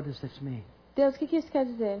 God, what does this mean? Deus, o que isso quer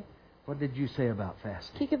dizer? What did you say about O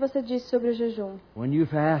fasting? que você disse sobre o jejum? When you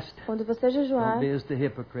fast, Quando você jejuar, don't be as the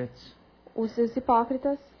hypocrites. os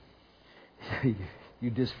hipócritas, You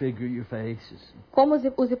disfigure your faces. como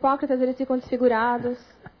os hipócritas, eles ficam desfigurados.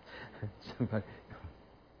 Somebody-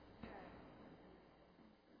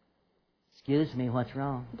 Excuse me, what's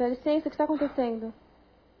wrong? Dá licença, o que está acontecendo?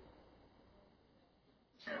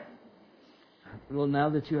 Well, now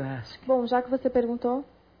that you ask, Bom, já que você perguntou,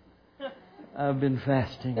 I've been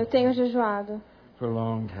fasting eu tenho jejuado for a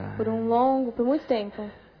long time. por muito tempo.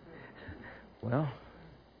 Well,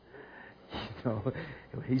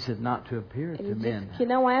 he said not to appear Ele to men. disse que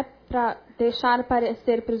não é para deixar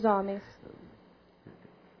parecer para os homens.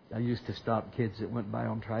 I used to stop kids that went by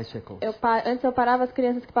on tricycles. Antes eu parava as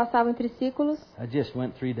crianças que passavam em triciclos. I just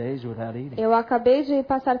went 3 days without eating. Eu acabei de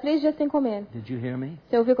passar 3 dias sem comer. Did you hear me?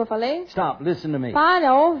 Você ouviu o que eu falei? Stop, listen to me.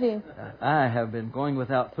 Para, ouve. I have been going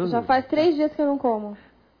without food. Já faz 3 dias que eu não como.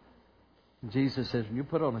 Jesus says, when you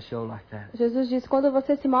put on a show like that, Jesus disse, quando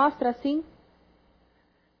você se mostra assim,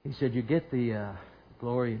 he said, you get the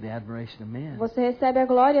glory and the admiration of men, você recebe a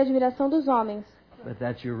glória e a admiração dos homens. but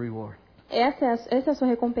that's your reward. Essa é a sua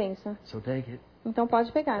recompensa. So take it. Então pode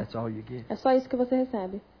pegar. That's all you get. É só isso que você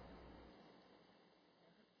recebe.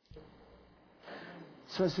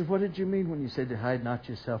 So I said, what did you mean when you said to hide not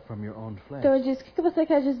yourself from your own flesh? Então eu disse, o que você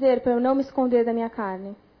quer dizer para eu não me esconder da minha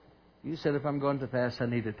carne? You said if I'm going to fast, I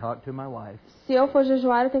need to talk to my wife Se eu for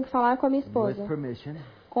jejuar, eu tenho que falar com a minha with esposa. permission,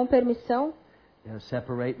 Com permissão,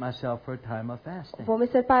 separate myself for a time of fasting. vou me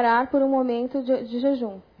separar por um momento de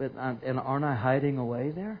jejum. But and aren't I hiding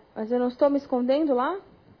away there? Mas eu não estou me escondendo lá?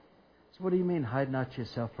 So what do you mean hide not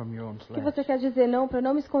yourself from your own O que flesh? você quer dizer? Não, para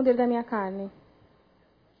não me esconder da minha carne.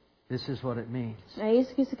 This is what it means. É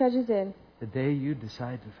isso que isso quer dizer. The day you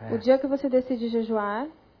decide to O fast, dia que você decide jejuar,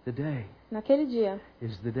 the day naquele dia,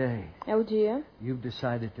 is the day é o dia you've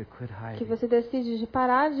decided to quit que hiding você decide de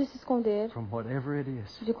parar de se esconder from whatever it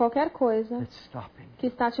is de qualquer coisa that's stopping. que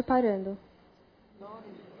está te parando.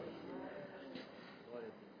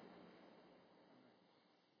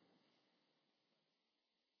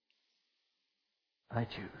 I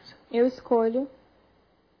choose. Eu escolho.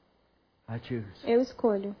 I choose. Eu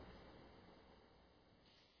escolho.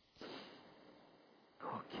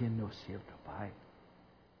 Oh, quem nos sirva, Pai.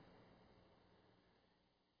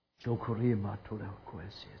 Jokuri matura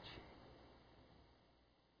koeseti.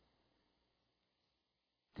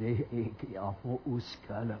 De eki amo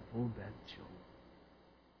uskala pubencho.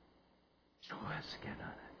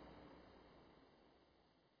 Choeskenana.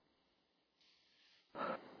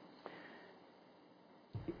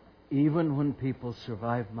 Even when people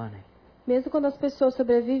survive money. Mesmo quando as pessoas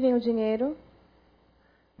sobrevivem ao dinheiro,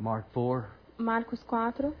 Mark 4. Marcos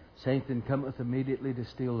 4, Satan cometh immediately to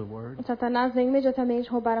steal the word. Satanás vem imediatamente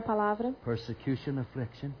roubar a palavra. Persecution,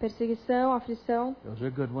 affliction. Perseguição, aflição, Those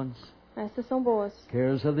are good ones. essas são boas.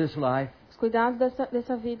 Cares of this life. Os cuidados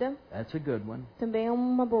dessa vida That's a good one. também é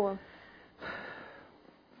uma boa.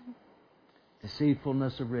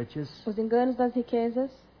 Deceitfulness of riches. Os enganos das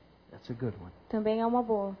riquezas That's a good one. também é uma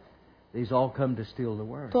boa. These all come to steal the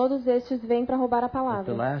word. Todos estes vêm para roubar a But the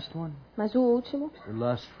palavra. last one, Mas o último, the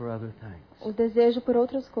lust for other things. o desejo por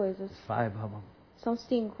outras coisas. There's 5 of them. São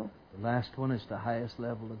 5. The last one is the highest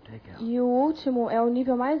level of takeout. E o último é o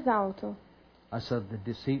nível mais alto. I said the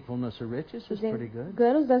deceitfulness of riches is Os pretty good.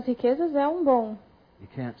 enganos das riquezas é um bom. You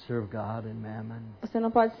can't serve God and mammon. Você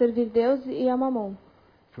não pode servir Deus e a mamon.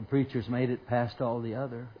 If preachers made it past all the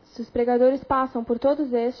other, Se os pregadores passam por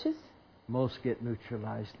todos estes, most get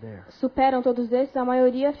neutralized there. superam todos estes, a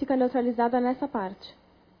maioria fica neutralizada nessa parte.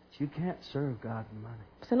 But you can't serve God and money.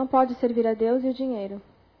 Você não pode servir a Deus e o dinheiro.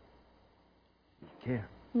 You can't.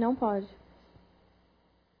 Não pode.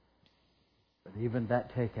 But even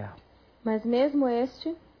that takeout. Mas mesmo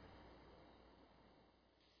este,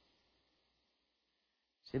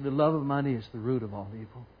 See, the love of money is the root of all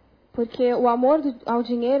evil. porque o amor ao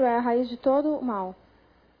dinheiro é a raiz de todo o mal.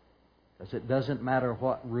 Because it doesn't matter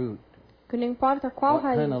what root, Que não importa qual what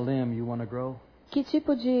raiz, kind of limb you want to grow, que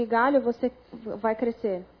tipo de galho você vai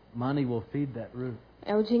crescer. money will feed that root.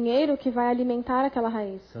 É o dinheiro que vai alimentar aquela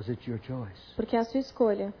raiz. Because it's your choice. Porque é a sua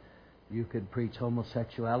escolha. You could preach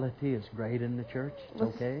homosexuality is great in the church. It's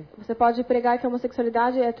okay. Você pode pregar que a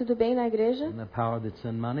homossexualidade é tudo bem na igreja. And the power that's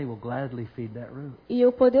in money will gladly feed that root. E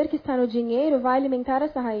o poder que está no dinheiro vai alimentar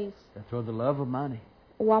essa raiz. Therefore, the love of money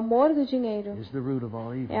O amor do dinheiro is the root of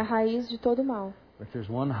all evil. é a raiz de todo o mal. But there's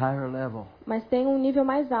one higher level, Mas tem um nível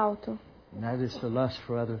mais alto. and that is the lust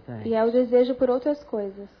for other things. E é o desejo por outras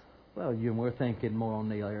coisas. Well, you were thinking more on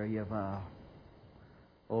the area of,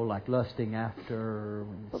 like lusting after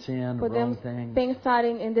sin, wrong Podemos things. pensar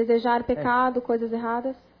em desejar pecado, coisas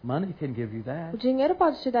erradas. Money can give you O that. dinheiro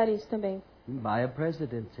pode te dar isso também. You can buy a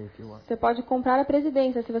presidency if you want. Você pode comprar a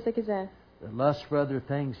presidência se você quiser. The lust for other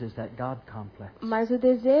things is that God complex. Mas o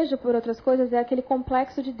desejo por outras coisas é aquele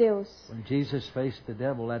complexo de Deus. When Jesus faced the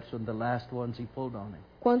devil, that's one of the last ones he pulled on him.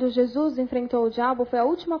 Quando Jesus enfrentou o diabo, foi a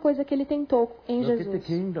última coisa que ele tentou em Look at the Jesus.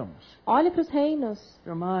 kingdoms. Olhe para os reinos.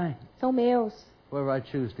 They're mine. São meus. Whoever I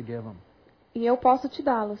choose to give them. E eu posso te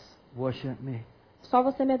dá-los. Worship me. Só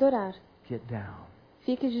você me adorar. Get down.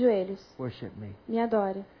 Fique de joelhos. Worship me. Me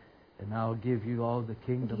adore. And I'll give you all the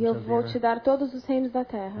kingdoms E eu of the vou te earth dar todos os reinos da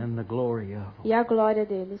terra. and the glory of them. E a glória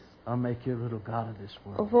deles. I'll make you a little God of this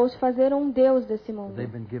Eu world. vou te fazer um Deus desse mundo.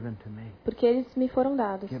 They've been given to me. Porque eles me foram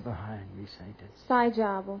dados. Get behind me, Satan. Sai,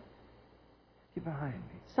 diabo. Get behind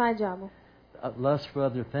me. Sai, diabo. Lust for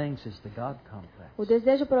other things is the God complex. O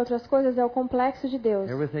desejo por outras coisas é o complexo de Deus.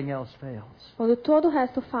 Everything else fails. Quando todo o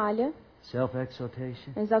resto falha,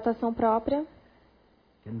 Self-exaltation a exaltação própria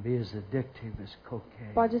can be as addictive as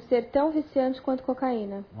cocaine. pode ser tão viciante quanto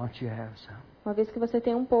cocaína. Once you have some, Uma vez que você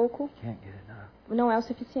tem um pouco, can't get enough. não é o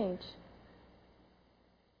suficiente.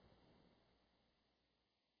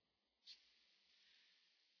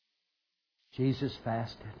 Jesus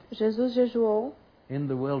fasted Jesus jejuou in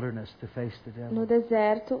the wilderness to face the no devil.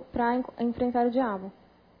 deserto para enfrentar o diabo.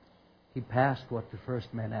 He passed what the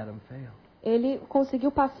first man Adam failed. Ele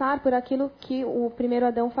conseguiu passar por aquilo que o primeiro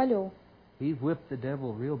Adão falhou. He whipped the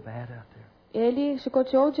devil real bad out there. Ele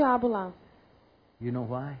chicoteou o diabo lá. You know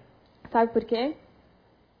why? Sabe por quê?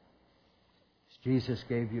 Jesus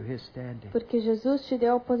gave you his standing. Porque Jesus te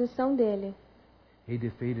deu a posição dele. He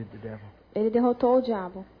defeated the devil. Ele derrotou o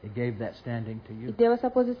diabo He gave that standing to e you. deu essa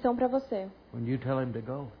posição para você. When you tell him to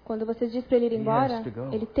go, Quando você diz para ele ir He embora, has to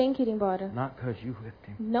go. ele tem que ir embora. not because you whipped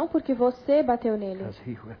him, Não porque você bateu nele, because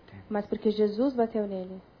he whipped him. mas porque Jesus bateu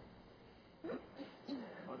nele.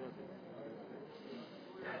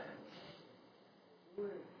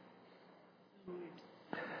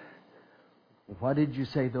 What did you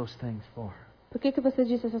say those things for? Por que você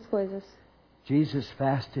disse essas coisas? Jesus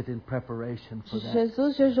fasted in preparation for that.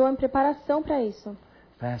 Jesus jejuou em preparação para isso.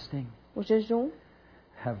 Fasting O jejum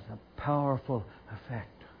have a powerful effect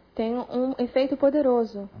tem um efeito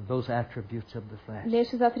poderoso on those attributes of the flesh.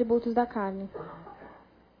 nestes atributos da carne.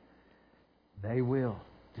 They will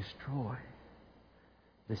destroy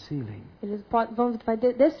the ceiling Eles vai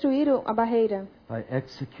destruir a barreira, by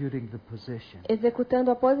executing the position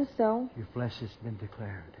executando a posição your flesh has been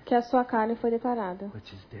declared, que a sua carne foi declarada,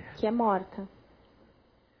 which is dead. que é morta.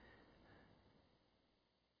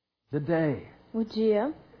 The day O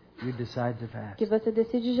dia you decide to fast, que você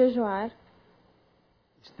decide jejuar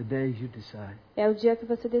it's the day you decide é o dia que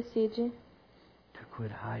você decide to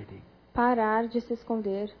quit hiding parar de se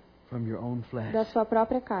esconder from your own flesh, da sua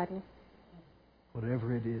própria carne.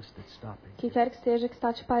 whatever it is that's stopping O que you. quer que seja que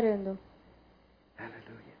está te parando.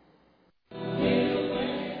 Hallelujah.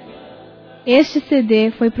 Este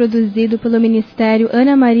CD foi produzido pelo Ministério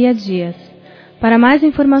Ana Maria Dias. Para mais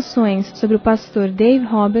informações sobre o pastor Dave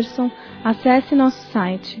Robertson, acesse nosso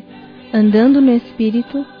site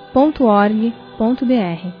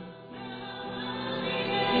andandonoespírito.org.br.